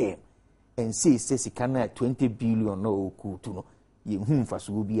of them and say sika na 20 billion no ku to no.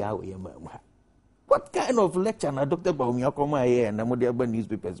 What kind of lecture na Dr. Bawumia come here and the other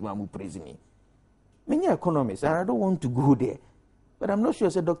newspapers will praise me? Many economists, and I don't want to go there, but I'm not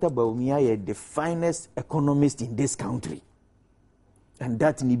sure that Dr. Bawumia is the finest economist in this country. And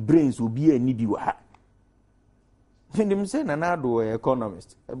that ni brains will be a nibiwa. When them say na do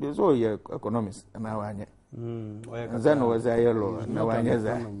economist, I be so economist and now anya. Then was a yellow na wanya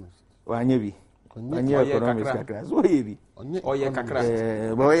za. Wanya bi. Wanya economist kakra. So yebi. Oye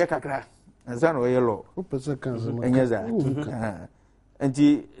kakra. Boye kakra. Azan o yellow. Upesa kanzo. Enyaza.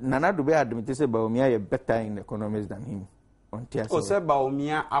 Nti nana do be admit say Bawumia is better in economics than him. O say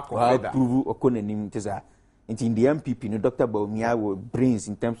Bawumia akọ prove okonanim tisa. Nti in the MPP no Dr. Bawumia will brains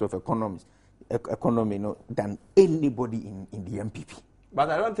in terms of economy no than anybody in the MPP. But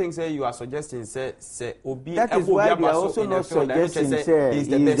I don't think you are suggesting say Obi. That is why they are also not suggesting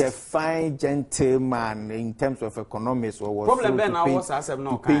he's a fine gentleman in terms of economics or what. Problem then now was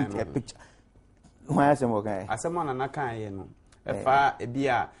no paint a picture. Why asem okay? Asem na kan ye no. Efa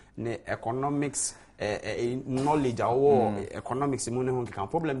ebia ne economics knowledge or economics mu ne ho kan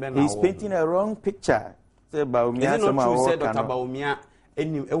problem then now. He's painting a wrong picture. Say Bawumia say Dr. Bawumia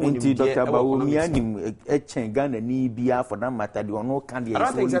Inti Dr. Bawumia nim Ghana ni bia for that matter the ono can the. I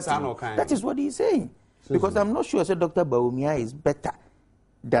don't think that's no kind. That is what he's saying. Because I'm not sure that Dr. Bawumia is better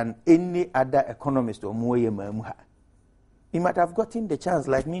than any other economist or more mamuha. He might have gotten the chance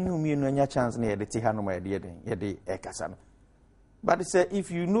like me no chance near the Tihano my dear Ekasano. But say if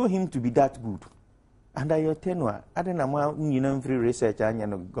you know him to be that good under your tenure, I don't know free research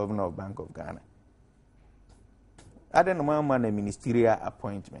and governor of Bank of Ghana. I don't know man a ministerial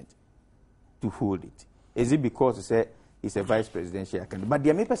appointment to hold it. Is it because it's a vice presidential candidate? But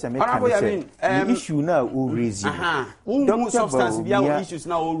the the issue now will raise you. Issues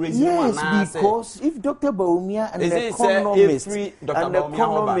now will raise yes, because if Dr. Bawumia an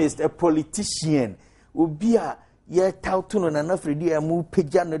economist, a politician, will be a tautuno and Afridi and move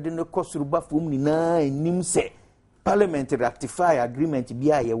pejana de no costruba fum ni na nimse parliament ratify agreement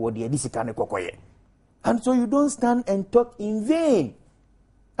be a what the discane kokoye. And so you don't stand and talk in vain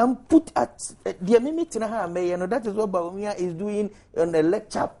and put at the meeting. That is what Bawumia is doing on a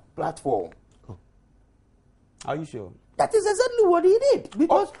lecture platform. Are you sure? That is exactly what he did.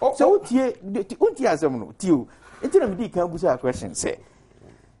 Because so question say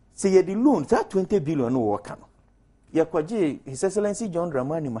the loan that 20 billion no work. His Excellency John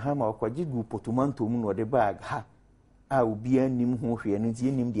Dramani Mahama kwaji gu potumanto mu no de bag ha a obi anim ho hwe no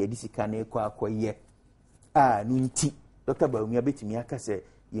tie nim de adisika na akwaye. Nunti Dr. Bawumia betimi aka say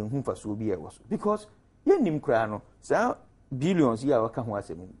yenhu faso bi e woso because yenim kra no sa billions ya waka ho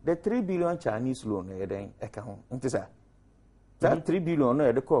asem the 3 billion Chinese loan e den eka ho ntisa that 3 billion no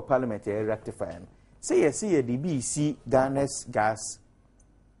e de call parliament e rectify no say the BBC Ghana's gas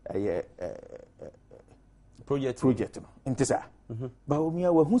project no ntisa Bawumia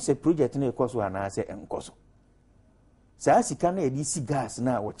wa hu say project no e koso ana say enkoso sa sika na e di si gas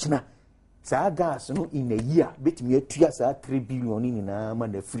na wo china sa gas no in a year betimi atua sa 3 billion ni na ma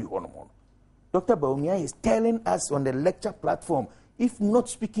na free hono. Dr. Bawumia is telling us on the lecture platform, if not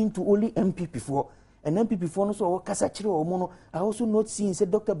speaking to only MPP for and MPP for no so kasa chire omo. I also not seeing say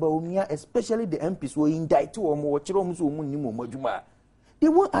Dr. Bawumia, especially the MPs who indict omo chire omo so omo ni mo adwuma. They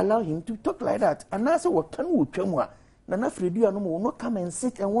won't allow him to talk like that. And I say what can we twamwa na na Fredu anu will not come and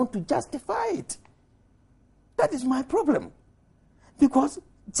sit and want to justify it. That is my problem. Because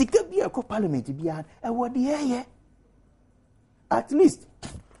Tika be a parliament be a what the at least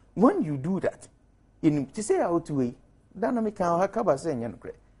when you do that, in to say out way, dynamic can cover saying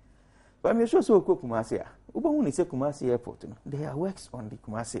credit. But I'm sure so Kumasi. Ubahuni say Kumasi Airport. There are works on the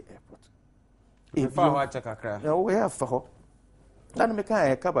Kumasi Airport. If I watch a crack, no, we have for dynamic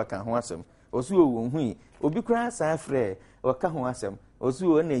can cover can wasem. Osu hui obi kra san frɛ ɔka ho asɛm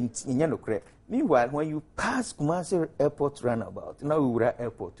osu na nya no krɛ. Meanwhile, when you pass Kumasi Airport roundabout, now we were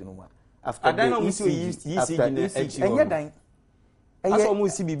airport no more. After the ECG, and dan. As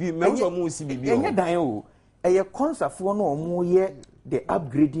almost CBB, members almost CBB. And dan o. A concert for no more year the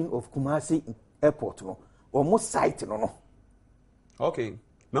upgrading of Kumasi Airport no. Almost site no. Okay.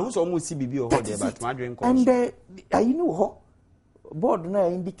 Members almost CBB or there, but my dream. And you know board now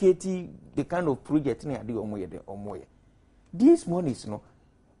indicating the kind of project near the omoye. These monies no.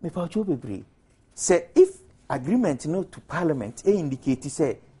 Me pa chobe say if agreement no to parliament indicate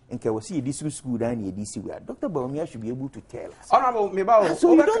say nke we see this school down here this way Dr. Bawumia should be able to tell us. Honorable Meba,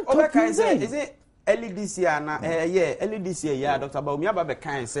 so you don't talk is it early this year na early this year yeah Dr. Bawumia ba be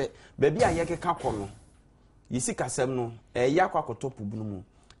kan say baby a yekeka kɔ no yisi kasɛm no ya kwa kotopu bunu mu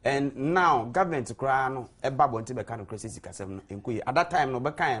and now government kra no eba bonte be kan kresi kasɛm no enkoyi at that time no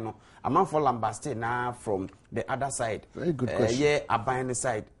be kan no amanfo lambaste na from the other side. Very good question. Yeah aban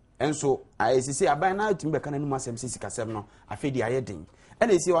side. And so I see aban na tumi be kan no masɛm sisi kasɛm no afedi ayedin.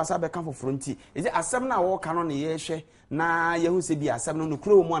 And see was a come for fronti. Is it a semna walk on the yeshe? Na Yahu se be a seven no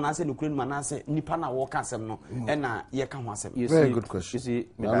crew one, I said, no crew manase, Nipana walk as no, and ye come once. Very good question. You see,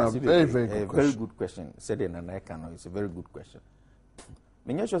 very good question. Said in an icon, it's a very good question.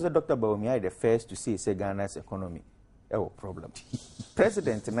 Menyesho said Dr. Bawumia the first to say Ghana's economy. Oh, problem.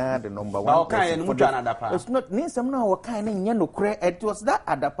 President na the number one. It's not need some now kind of yano cre. It was that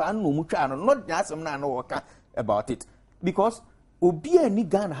adapan no muchano, not just some no about it because. Obia ni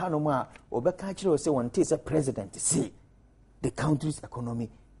Ghana hanoma obeka chiro say one take a president see the country's economy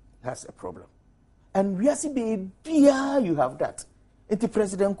has a problem. And we are see you have that. Into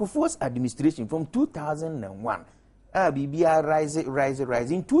President Kufuor's administration from 2001. BBR rise.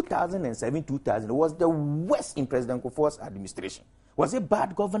 In 2007, 2000 was the worst in President Kufuor's administration. Was it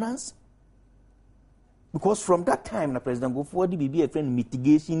bad governance? Because from that time, President Kufuor the BBR friend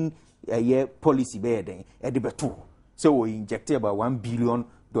mitigation policy bed at the betu. So we injected about $1 billion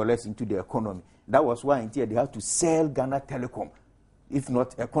into the economy. That was why they have to sell Ghana Telecom. If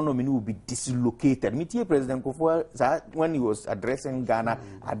not, economy will be dislocated. Meet President Kufuor when he was addressing Ghana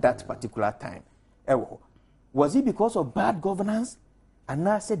at that particular time. Was it because of bad governance? And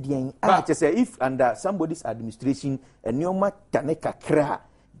now said, if under somebody's administration, then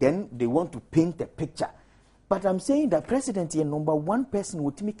they want to paint a picture. But I'm saying that President here, number one person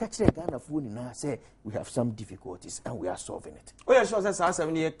would me catch the Ghana phone and say we have some difficulties and we are solving it. Oh yeah, sure. That's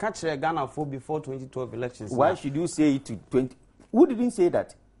 7 years catch the Ghana phone before 2012 elections. Why should you say it to 20? Who didn't say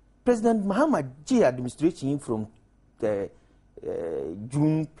that? President Mahama J administration from the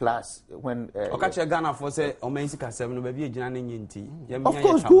June plus when. Catch the Ghana phone say Omensika 7 baby Of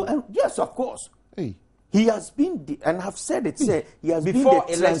course, go yes, of course. Hey. He has been, and have said it, say, he has before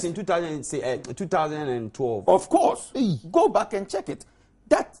been election 2012. Of course. Go back and check it.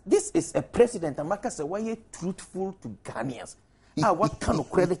 That this is a president, and Maka say, why are you truthful to Ghanaians? What kind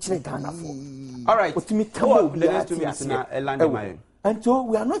of credit should Ghana for? All right. And so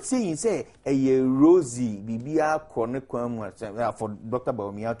we are not saying, say, a rosy, Bibia, for Dr.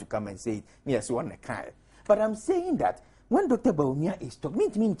 Bawumia to come and say, yes, one kind. But I'm saying that when Dr. Bawumia is talking,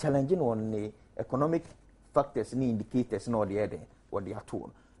 mean challenging on the economic factors and indicators and all the other what they are told.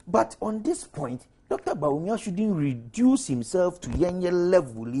 But on this point, Dr. Bawumia shouldn't reduce himself to yenye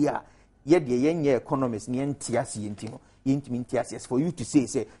level here. Yet the yenye economists for you to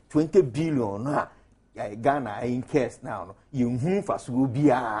say 20 billion Ghana in case now. You move as will be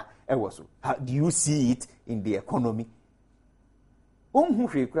how do you see it in the economy?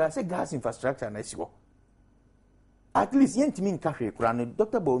 Say gas infrastructure and at least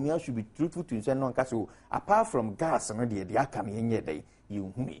Dr. Bawumia should be truthful to himself. Apart from gas, then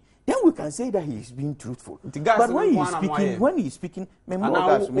we can say that he is being truthful. But when he is speaking,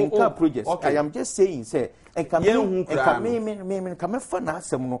 projects. Okay. I am just saying, say, this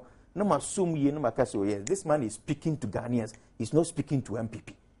man is speaking to Ghanaians. He's not speaking to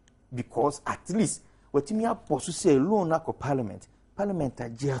MPP, because at least what me apostle say loan ako parliament are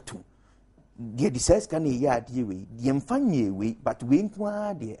jeatu. The decides can a way, the emfanye way, but we ain't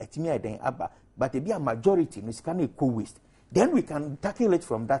one the etimi den abba, but it be a majority no can co-waste. Then we can tackle it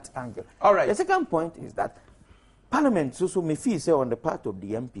from that angle. All right. The second point is that Parliament also may feel say on the part of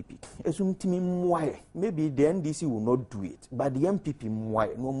the MPP. Maybe the NDC will not do it, but the MPP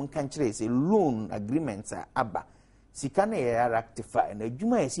no one can say loan agreements are abba. sika na ye rectify na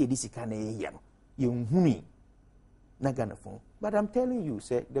adwuma ye se di sika na ye no ye nhuni na Ghana phone. But I'm telling you,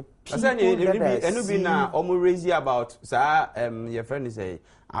 say the people that be na omo raise about your friend is say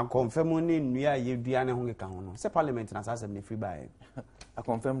I confirm ni nua ye dua ne ho keka ho no. Say parliament na say me free buy. I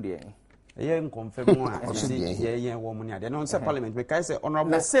confirm there. Yeah, confirm one. Yeah, woman. They don't say parliament because say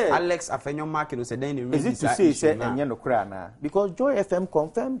honorable Alex Afenyo Mark no say then is it to say enye no kra na because Joy FM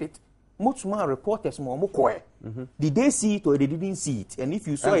confirmed it. Most more reporters more koi. Did they see it or they didn't see it? And if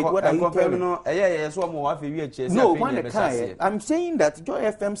you saw it, what are you telling? No, I'm saying that Joy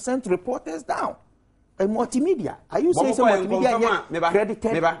FM sent reporters down. And multimedia. Are you saying some multimedia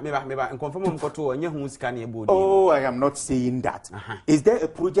credited? Oh, I am not saying that. Is there a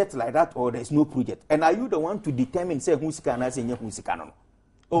project like that or there's no project? And are you the one to determine say who's can say who's can?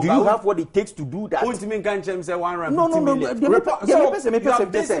 Do you have what it takes to do that? No. The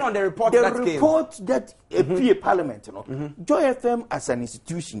report that appear Parliament, you know, Joy FM as an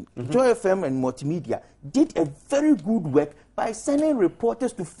institution, Joy FM and multimedia did a very good work by sending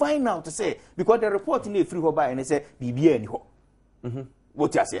reporters to find out to say because the report in the free by and they say BBA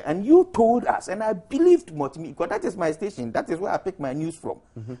what you say, and you told us, and I believed multimedia because that is my station, that is where I pick my news from.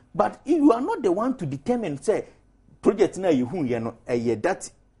 But you are not the one to determine say project na you know that.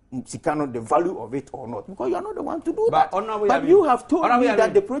 The value of it or not, because you are not the one to do that. But you have told me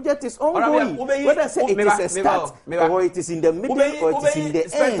that the project is ongoing. Whether say it is a start or it is in the middle or it is in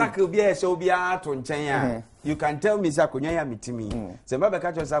the end. You can tell me Zakunya mitimi. Say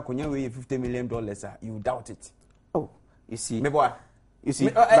Babaka Zakunya we $50 million. You doubt it. Oh, you see. But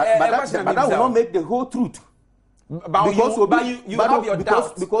that will not make the whole truth. Because you have your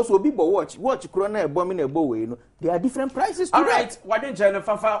doubts. Because people watch Corona bombing a bow, you know, there are different prices. All right, why didn't China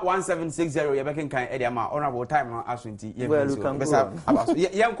Fafa 1760? You're making kind of honorable time on Aswinti. Well, you can go.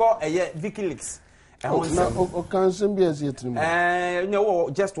 Young call a WikiLeaks. No,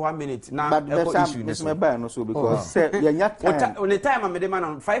 just 1 minute now. But there's my ban also because on the time I'm a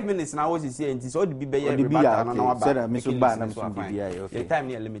man 5 minutes now was here and it's all the be the time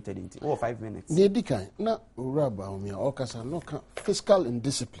near limited into 5 minutes. Nedika na uraba omia okasa no fiscal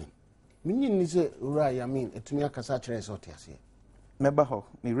indiscipline. Meaning is a ura I mean etumi akasa kire so tiase. Meba ho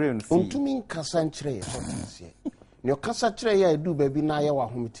me rain fee. Ontumi kasa kire so tiase. Your kasa kire ya do baby na ya wa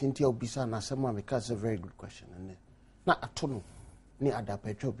homitinti obisa na asema me kasa very good question and na atono ni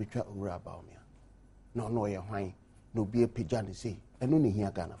adapetro betwa uraba omia. No ye hwan no bi epija ne sei eno ne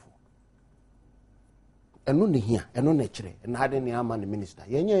hia Ghana fo. Eno ne hia eno na kire na ade ne ama ne minister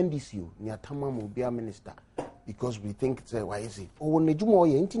yenya NDC o ni atama mo bia minister because we think say why is it o ne dwuma o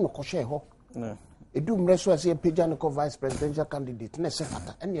ye nti no kohwe ho edu mre so ase epija ne ko vice presidential candidate na se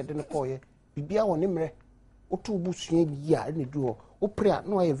fata ene ye de ne ko ye bibia wo ne mre o to busua yi a ene du ho o pre a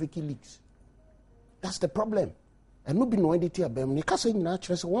no aye WikiLeaks. That's the problem. Eno bi no edit abem ne kasa nyina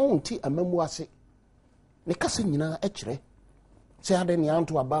kire se won nti amamu ase ne kasa nyina e kire say I didn't want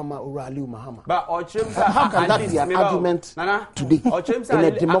to Obama or Ali Mahama. But how can that be an argument today in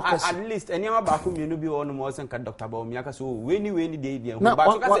a democracy? At least any of Bakum you be on more than Dr. Baumyaka so when day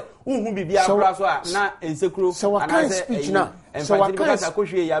but who be na insecure so what kind of speech now? So what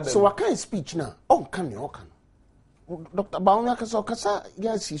kind of speech now? Oh can Dr. Baumyaka so kasa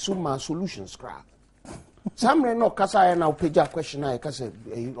yes he so solutions crack. Some no kasa na peja question I kasa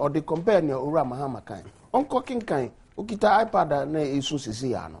or they compare your Ura Mahama kind. On cooking kind Ukita iPad na isu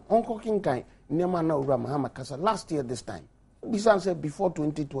sisi ya no. Onko kinkai nema na ura Mahama kasa last year this time. Bisan said before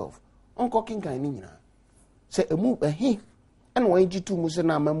 2012. Onko kinkai ni nyina. Se emu ehe ena wanjitu mu se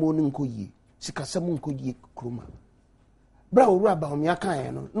na amamo ni nko yie. Sikasem nko yie kroma. Bra ura ba omia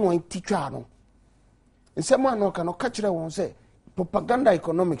kan no no titwa no. Nsem ano ka no ka kire won se propaganda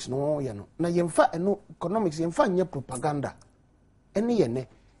economics no ye no. Na yemfa eno economics yemfa nye propaganda. Ene ye ne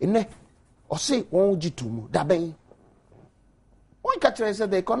ene o se won jitu mu da ben. One catcher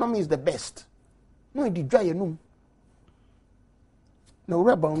said the economy is the best. No, it dry no. No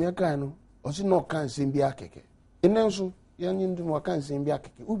rubber on your can, or see no can sing be a keke. And then so, young Indian can sing be a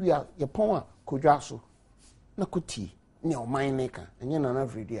keke. Ubia, your power, Kojaso. No kuti, near my maker, and yen on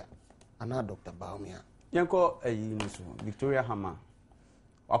every day. And now Dr. Baumia. Yanko, a Victoria Hammer.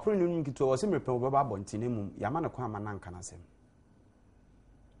 Operating to was him repel Baba Bontinum, Yamana Kwamanan Canasem.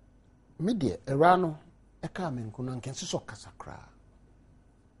 Media, Erano, a carmen kunan can so casacra.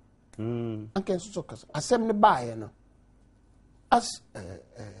 Anke so kasa asem ne bae no as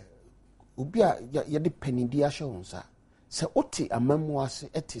ubia ya de panidi ahye wonsa se oti amamu ase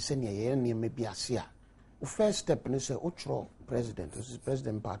eti se ne ye ne me bi ase a o first step ne se o chro president o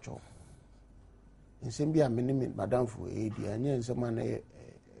president pacho nsem bi a me ne madam fu edi anya nsem na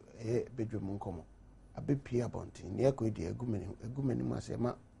Badwam nkomo abɛpie abɔnten ne ɛkɔ di egu mani mu ase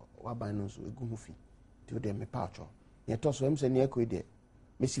ma waban no nso egu ho fi nti o deɛ mepa atwɔ ne ɛtɔ so ɛm sɛ ne ɛkɔ di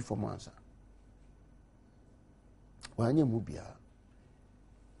mesi fam ansa wanyɛ mu biara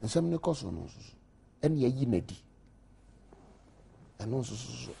nsɛm ne kɔ so no nso ɛne yɛyi n'adi ɛno nso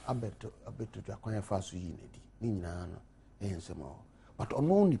so abɛto akwan yɛfa so yi n'adi ne nyinaa no ɛyɛ nsɛm a but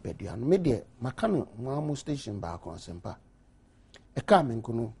ɔno nipadua no me deɛ maka no mo station baako asɛmpa ɛka me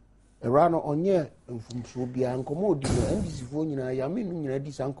nko no ɛwura no ɔnyɛ mfomsoɔ biara nkɔmmɔ odi no ndisifoɔ nyinaa yɛ ame no nyinaa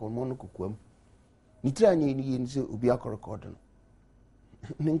di saa nkɔmmɔ no kokoam ne tiri anyɛ ne yie ne sɛ obi akɔrekɔɔdo no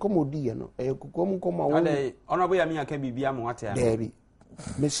ne nkɔmmɔ odi yɛ no ɛyɛ kokoam nkɔmmɔ a wɔn ɔno abɔ yɛ mi aka biribi ama wate ano daabi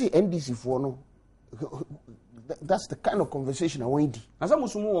mesi ndisifoɔ no that's the kind of conversation I want di na sɛ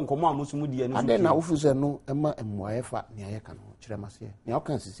musumu wɔ nkɔmmɔ a musumu di ɛno ade na wofu sɛ no ɛma mmuayɛ fa nea yɛka no kyerɛ maseɛ nea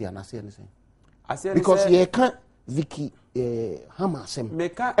woka sisi anaseɛ ne sɛ because yɛka Vicky Hammer asɛm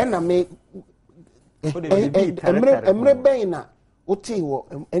ɛna me mmerɛ bɛn na wotee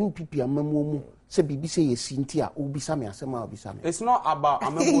wɔ NPP amamuo mu sɛ biribi sɛ yɛsi nti a wobisa me asɛm a wobisa me it's not about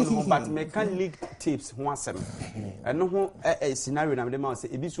amamuo no but meka leak tapes ho asɛm ɛno ho scenario na mede ma sɛ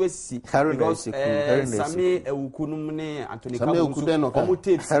ebi so asisi because Sami Ewuku no ne Anthony Kabu ɔmo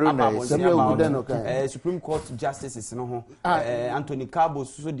tapes aba Supreme Court justices no ho Anthony Kabu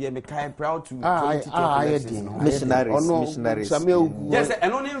so deɛ meka proud to missionaries Sami Ewuku yes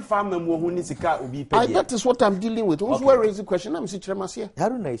ɛno ne mfa amamuo ho ne sika obi pɛ that is what I'm dealing with once we raise the question I'm saying Tremasia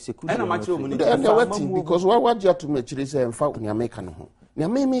Haruna Iseku ɛna ma kyerɛ mu ne because what you to me chiri say mfa nyameka no ho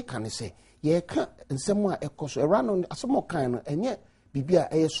nyameka ne say ye ka nsɛm a ɛkɔ ɛra no asɛm ɔkan no ɛnyɛ bibi a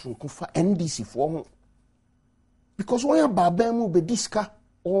ɛyɛ sonko fa NDC fo ho because wɔn ababa mu be diska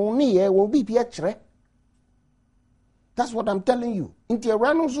ɔne yɛ wɔ bibi ɛkyerɛ that's what I'm telling you nti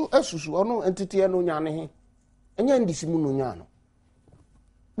ɛra no so asusu ɔno entity no nya ne he ɛnyɛ NDC mu no nya no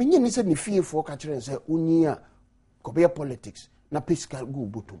menye ne sɛ ne fie fo ka kyerɛ sɛ onyi a kɔbɛ politics na pesika go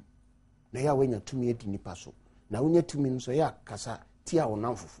bottom na ya wenya tumi edi nipa so na wonya tumi nso ya kasa ti a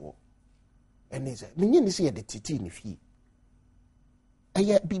wonam fofo ene ze menye ni se ye de titi ni fie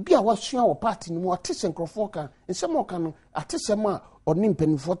eye bibia wasua wo party ni mu atese nkrofo kan nsem oka no atese ma oni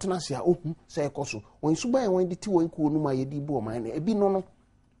mpanifo tena se a ohu se ekoso won suban won de ti won ko nu ma ye di bu o man na ebi no no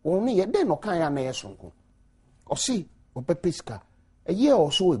won ne ye den no kan ya na ye sonko o si o pepeska a year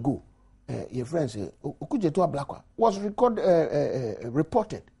or so ago your friends Okujeto Ablakwa was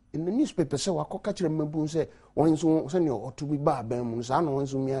reported in the newspaper say wakoka kire mabu say won so say no otubi ba ban mu sa no won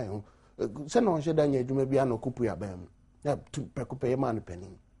so mi ayo say no hye da nya adwuma bia no kopu ya ban mu ya tu prekope ye man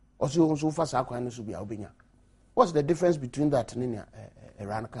panin also so fa sa kwan no so bia obenya what's the difference between that and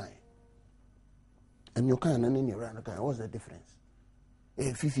Iran kan and you kan and Iran kan what's the difference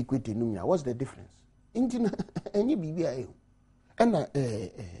fifi kwete num ya what's the difference intina enye bibia ayo ena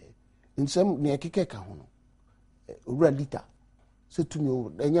nsɛm ne ekeke ka ho no owura lita so tumi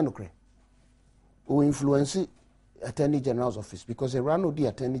enye no kre o influence attorney general's office because a run the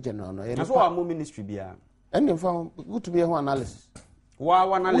attorney general no so our ministry bia ene fa utumi ho analysis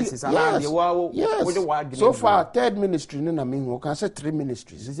wow analysis and wow so far third ministry no na me ho can say three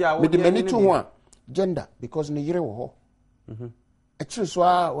ministries me the many to ho gender because ne yire wo ho actually so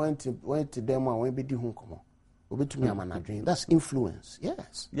went to them when be di ho komo obetumi amanadwen that's influence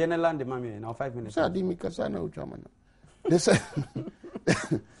yes yene land mami now 5 minutes so di mikasa na uchamana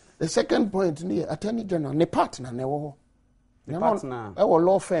the second point ni attorney general ne partner na wo the partner e wo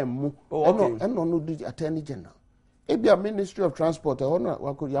law firm mu eno no di attorney general ebia ministry of transport ho na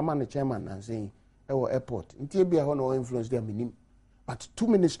wako yama ne chairman na say e wo airport nti ebia ho na influence their minim but two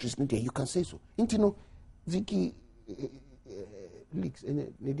ministries ni you can say so nti no Vicky leaks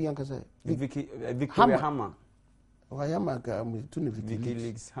ne di ankasa Vicky Victoria Hammer Wayama ka tu ne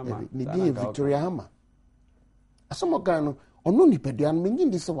Wikileaks Hammer ni di Victoria Hammer asomoga no ono nipadua no menyi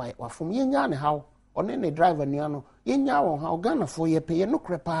ndi se wafom yenya ne haw one ne driver ni ano yenya won haw Ghana for ye peye no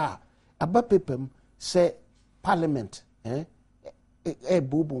krepa aba pepem se parliament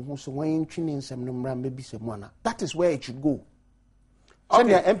bobo ho so wan twini nsem no mra mebi se mu ana that is where it should go okay. So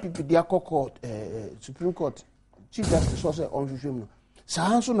the MPP dia court Supreme Court Chief Justice was on hwehwem no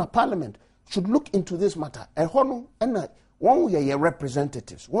so na parliament should look into this matter. Ehono ena won ye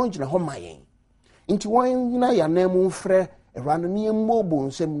representatives. Won gina ho mayen. Inti won na ya na mu frɛ erano ne mmobo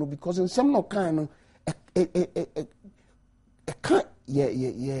nsem no because nsem no kan no ka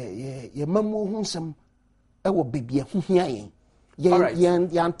ye mamu hu nsem wo bebia hu hia yen.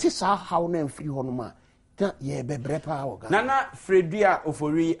 Ye antisa how na mfiri ho no ma. Ta ye bebre pa wo ga. Nana Fredua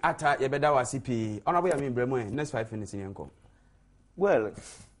Ofori ata ye beda wasipi. Honorable ya me bremo next 5 minutes yenko. Well,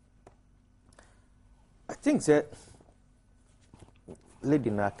 I think that Lady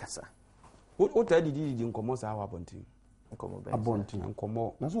Nakasa, What did you come out our bunting? Abontin.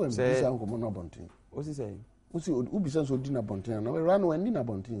 Come na so we bisa nkomo na abontin. What is saying? Wo si ubisa so di na abontin na we run when di na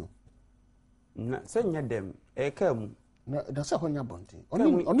abontin. Na senya dem e ka mu. Na da se honya abontin.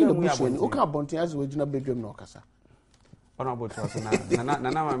 Oni na busu ni o ka abontin as we gina bedwam na okasa. Ona bo to so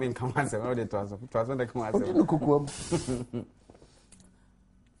na ma me nka ma se o de to so de ka se. Oni kukuam.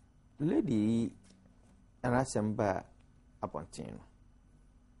 Lady Anasamba abontin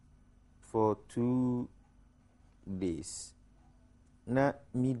for 2 days na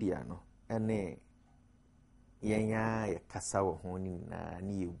media no ene yenya ye kasa wo ho ni na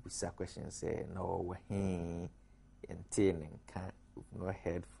ye busa question say na wo he yente nka no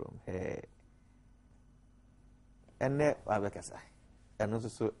heard from her ene abekasa and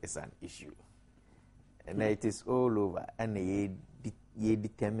so is an issue and it is all over and ye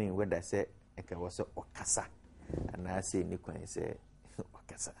determine whether say eka was okasa and I say ni kwan say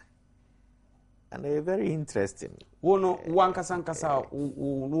okasa. And they're very interesting. One kasankasa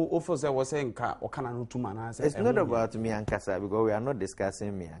no offers was saying or can I to man. It's not about me and Kasa because we are not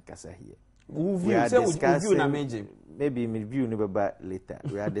discussing me and Kasa here. We are discussing maybe me view never back later.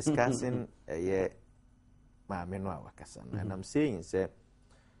 We are discussing my menu our Kasa. And I'm saying say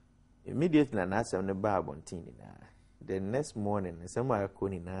immediately and as on the bar bontini the next morning somewhere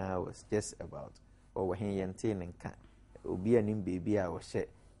Koni was just about or when yantin and can be an baby I was share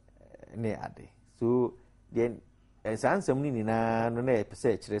ne ade. So then as answer ni na no na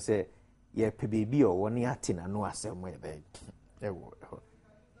pese kire se ye pe baby o woni ate na no asem we be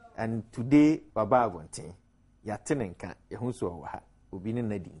and today baba abonten ya te ne nka ye hu so wa ha obi ne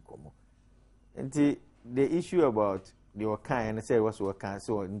na di nkomo nti the issue about the wakan and say was wakan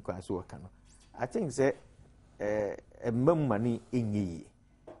so nkwa so wakan no I think say mani enyi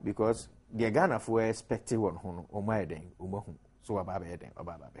because the Ghana for expected one ho o mai den o mahu so ababa den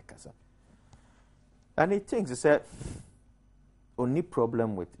ababa be kasa. And he thinks he said only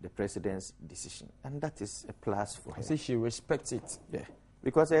problem with the president's decision, and that is a plus for her. I say she respects it. Yeah,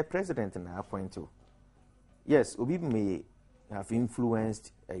 because a president in our point too. Yes, Obi may have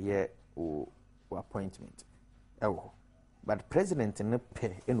influenced a year or appointment, but president in a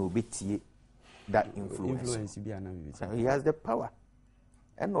pay and Obi that influence. He has the power,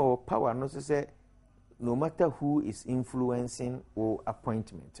 and no power not to say no matter who is influencing or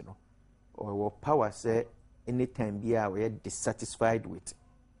appointment, you know. Or power say anytime be we are dissatisfied with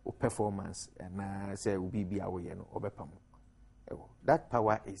or performance and say we be away no that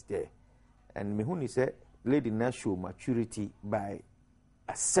power is there and mehuni say lady na show maturity by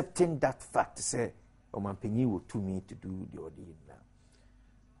accepting that fact say omampenyi will to me to do the ordain now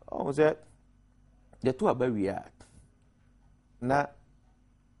oh say the two about we are na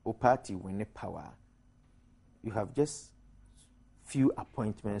o party when the power you have just few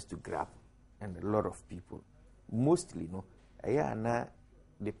appointments to grab and a lot of people. Mostly, no,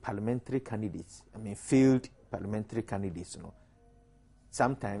 the parliamentary candidates, failed parliamentary candidates, you know,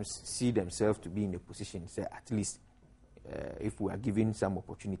 sometimes see themselves to be in a position, say, at least, if we are given some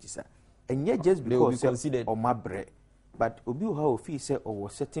opportunities. And yet, just because considered or my bread, but obi how feel say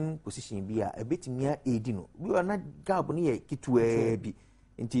or certain position be a bit mere aidino. We are not gaboni kitwe bi.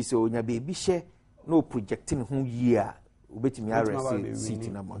 Inti so nya baby share no projecting who year. Ubetimi arrested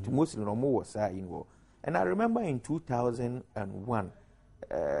sitting amount. Mostly no more was in war. And I remember in 2001,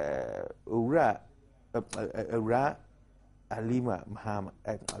 Alima Mahama,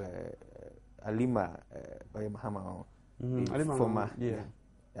 former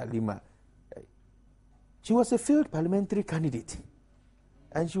Alima. She was a failed parliamentary candidate,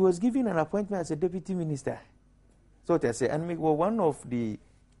 and she was given an appointment as a deputy minister. So they say, and one of the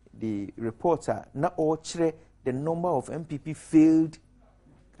reports are not all the number of MPP failed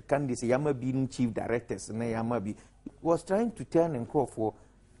candidates, Yamabi chief directors, and Yamabi was trying to turn and call for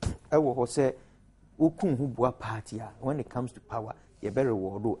say Ukun Hubwa party when it comes to power, you better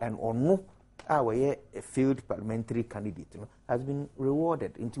reward and or no our a failed parliamentary candidate has been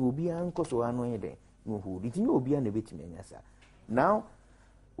rewarded into Obi Uncle so annoyed no who did you be an bit now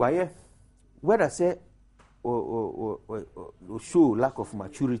why whether say or show lack of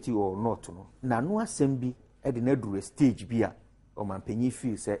maturity or not no assembly at the nedru stage bia or man penny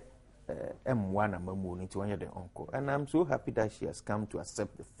feel say M1 and Mamoon into one of the uncle. And I'm so happy that she has come to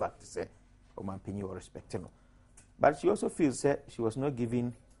accept the fact say or man penny or respecting. But she also feels that she was not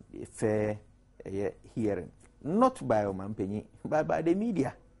given a fair hearing. Not by Oman Penny, but by the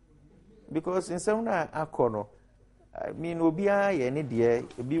media. Because in some corner, I mean Obia any dear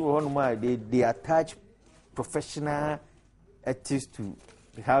they attach professional ethics to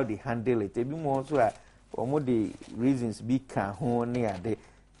how they handle it. Maybe more so or more the reasons be can near the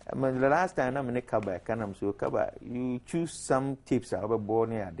I mean, the last time I'm in a Kaba, I'm so Kaba, you choose some tips out of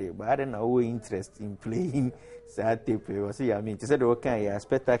born here, but I don't know interest in playing sad tape. Or see, I mean, to say, okay,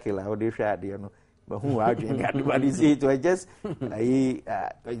 spectacular, how they try, you know, but who are doing that? But it was just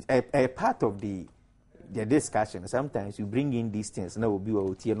a part of the discussion. Sometimes you bring in these things, now will be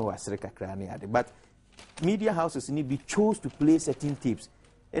what you know, but media houses need be chose to play certain tapes,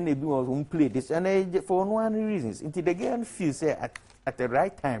 and they won't play this, and for one reasons, until the girl feels at the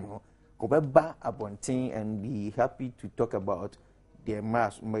right time, go back upon thing and be happy to talk about their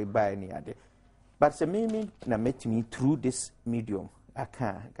mass may buy any other. But the main na met me through this medium. I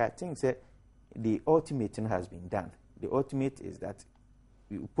think that the ultimate thing has been done. The ultimate is that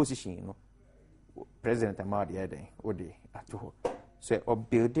position, you know, President Amadi Ede or the at all. So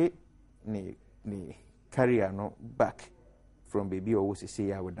build it, ne career no back from baby or was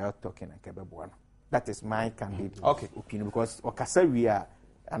say without talking like Badwam. That is my candid opinion, because we are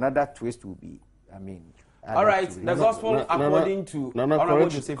another twist will be, I mean. All right, the gospel according to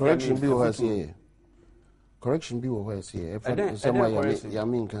correction be what here. Correction be what here. If someone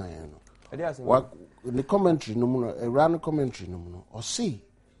Yamin can what the commentary no around commentary no or see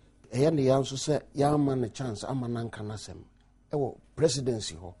the answer say man a chance amanan kanasem ewo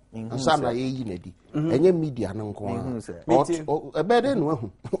presidency ho ansa na ye yi nadi enye media no nko a bede no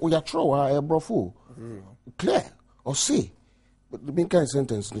hu o ya tro wa e brofo clear or see the main kind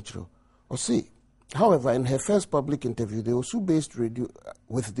sentence natural or see. However, in her first public interview the Osu-based radio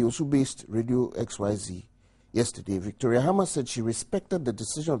with the Osu-based radio XYZ yesterday, Victoria Hammer said she respected the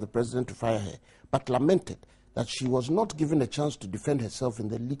decision of the president to fire her, but lamented that she was not given a chance to defend herself in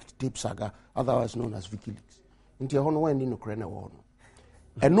the leaked tape saga, otherwise known as WikiLeaks. Inti hono wa ndi no krena wa hono.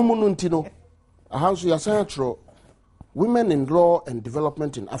 Enumu no ntino, ahansu yasanatro, Women in Law and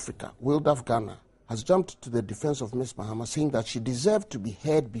Development in Africa, WILDAF Ghana, has jumped to the defense of Ms. Mahama, saying that she deserved to be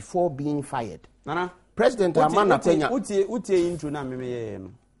heard before being fired. Nana, President Amana Penya. Uti intro na meme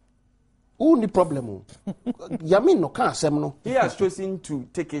no. Uni problem. Yamin no can semno. He has chosen to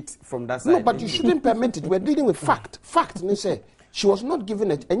take it from that side. No, but you shouldn't permit it. We're dealing with fact. Fact, they say she was not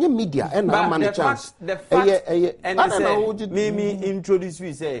given it any media and man a chance. The fact and say me introduce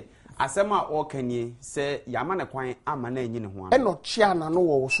we say asema o kenye say Yamana kwan amana enyi ne ho am. E no chiana no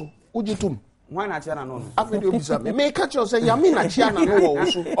wo so. Ujitum. Why not chiana no? Afedo bisa me. Me catch you say Yamina chiana no wo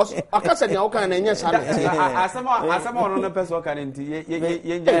so. Akasa nya wo kan na enye sale. Asema ono no person kan nti ye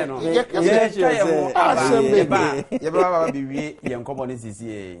nje no. Ye ba biwie ye nkomo ne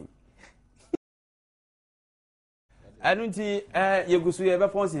sisi Anunti yegusu ye be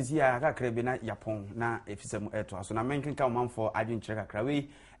pon sisi akakra bi na yapon na efisem eto aso na menkenka omanfo adwenkyere kakra we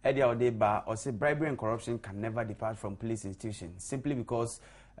e dia ode ba o say bribery and corruption can never depart from police institutions simply because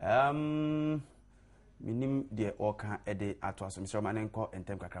minim de oka e de ato aso Mr. Manenko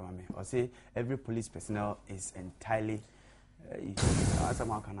entem kakra mame o say every police personnel is entirely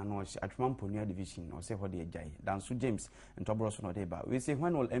asama kana no atman ponia division or say what they jai Dansu James and Tobroso no deba we say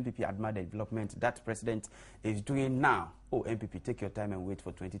when will MPP admire the development that president is doing now? Oh MPP, take your time and wait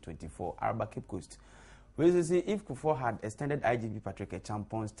for 2024 Araba Cape Coast. We say if Kufuor had extended IGP Patrick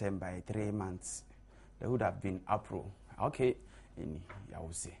Champon's term by 3 months there would have been uproar. Okay in ya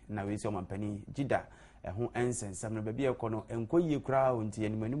will say now we say mampani jida ho ensen samna baby ekono enkoyi kura onti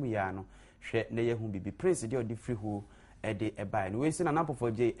animanimu ya no hwe na ye hu bibi prince de odi free ho Ede Eba. And we see an apple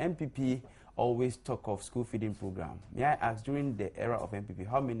for J. MPP always talk of school feeding program. May I ask, during the era of MPP,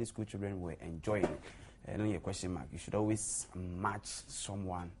 how many school children were enjoying it? And only a question mark. You should always match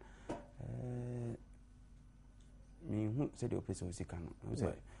someone. Me who said the opposite was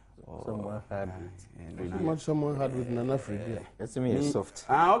someone had with someone had with Nana Free. That's me soft.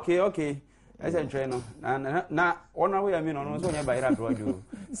 Okay. As a trainer, na one way I mean, on so nearby radio.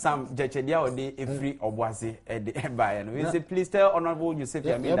 Some Jechedia or the every Obwasi at the Eba. And we say, please tell Honorable Yusuf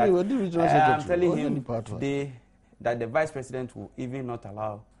Yamin that I'm telling him today that the Vice President will even not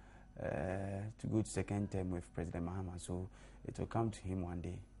allow to go to second term with President Mahama. So it will come to him one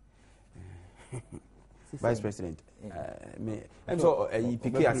day. Vice President, and so you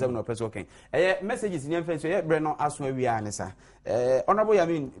pick a 7 or press okay. Messages in your face, Brennan asked where we are, sir. Honorable, I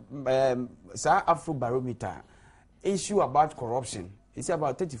mean, Sir Afro Barometer issue about corruption. It's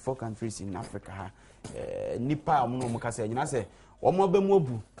about 34 countries in Africa. Nipa, Mukasa, and I say, or more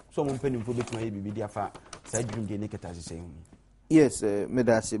Bemobu, someone penny for bit maybe be dear side dream the naked as you say. Yes,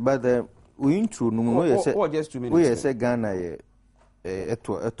 Medasi, but we intro no just 2 minutes. We say Ghana,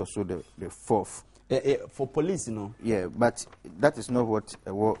 so the fourth. For police, you know. Yeah, but that is not what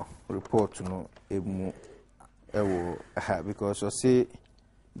a war report, you know, because I say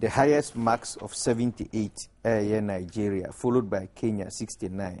the highest marks of 78 Nigeria, followed by Kenya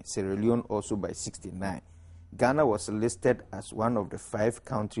 69, Sierra Leone also by 69. Ghana was listed as one of the 5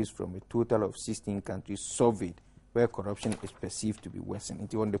 countries from a total of 16 countries surveyed where corruption is perceived to be worsening.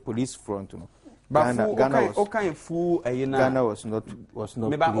 It on the police front, you know. Ghana was not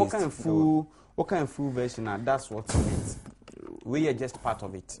full version, that's what it means. We are just part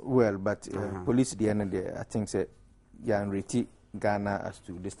of it. Well, but police the end of the I think say Ghana as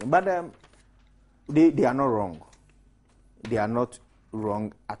to this thing. But they are not wrong. They are not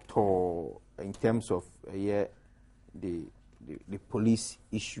wrong at all in terms of the police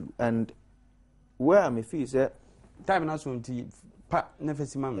issue. And where I feel is time now so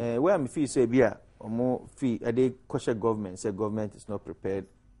where I feel say be more fee they question government say government is not prepared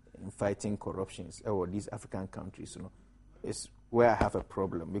in fighting corruptions or these African countries, you know. It's where I have a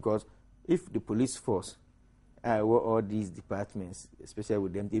problem, because if the police force all these departments, especially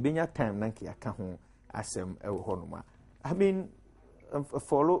with them, they bring time nanki akaho asem honoma. I mean,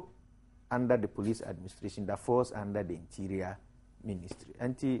 follow under the police administration that falls under the interior ministry.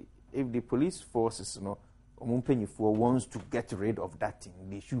 And if the police forces, you know, wants to get rid of that thing,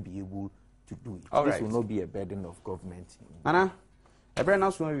 they should be able to do it. All this right. will not be a burden of government. Anna, a brand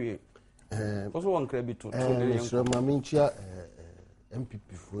house we also one credit to so maminchia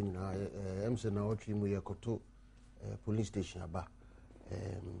MPP phone na MC na watching mu yakoto police station aba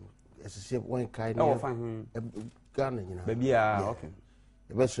say one kind of Ghana nyina baby okay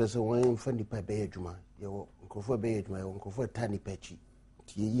the best say one funny pa be adwuma ye wo nkofo be adwuma ye wo nkofo tani pachi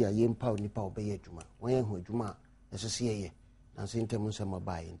tie yi a ye mpa onipa be adwuma wan hu adwuma esese ye na se ntem nsema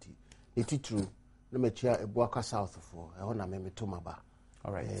ba ye nti etitru na machia ebuaka south for e na me to maba.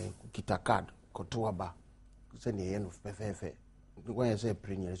 All right. Kita card koto aba se ne ye no fefefe when say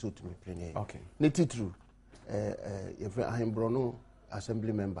premier so to me premier. Okay. Netitru if I am Brono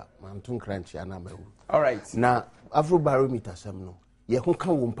assembly member Mantun Crunchy anamawu. All right. Na Afro barometer sem no ye ho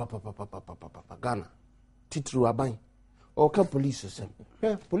ka wo papa Ghana titru aban o ka police sem.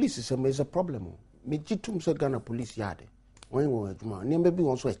 Police sem is a problem. Me jitum se Ghana police yard when we aduma ne be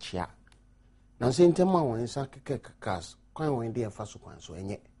won so a chia na se ntema won sa cars kwan won dey fa so kwan so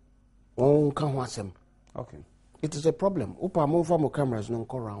enye won ka ho asem. Okay. It is a problem. Upa mo fa mo cameras no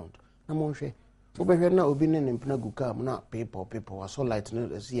go round na mo hwe obehwe na obi ne mpena guka na people was so light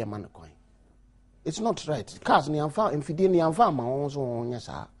no see man kwan. It's not right. Cars ni amfa mfidie ni amfa ma won so won nya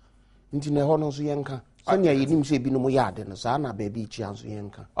sa nti na ho no so yenka sanya yenim se bi no mo yade no sa na ba bi chi anso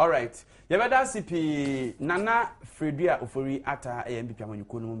yenka. All right. Yebeda CP Nana Fredua Ofori ata MPP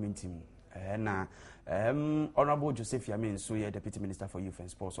amanyuko no momentum na Honorable Joseph Yamin so ye Deputy Minister for Youth and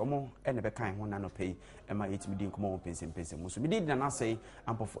Sports omo ene be kan ho na no pay e ma yetimi di nkomo pensem so mi di na say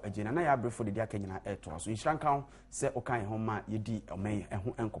ampofo agina na ya brefo de aka nyina eto so inhran kan se o kan ho ma ye di omen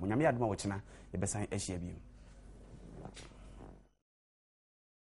ho enkomo nyame adoma wo china ye besan ehia bi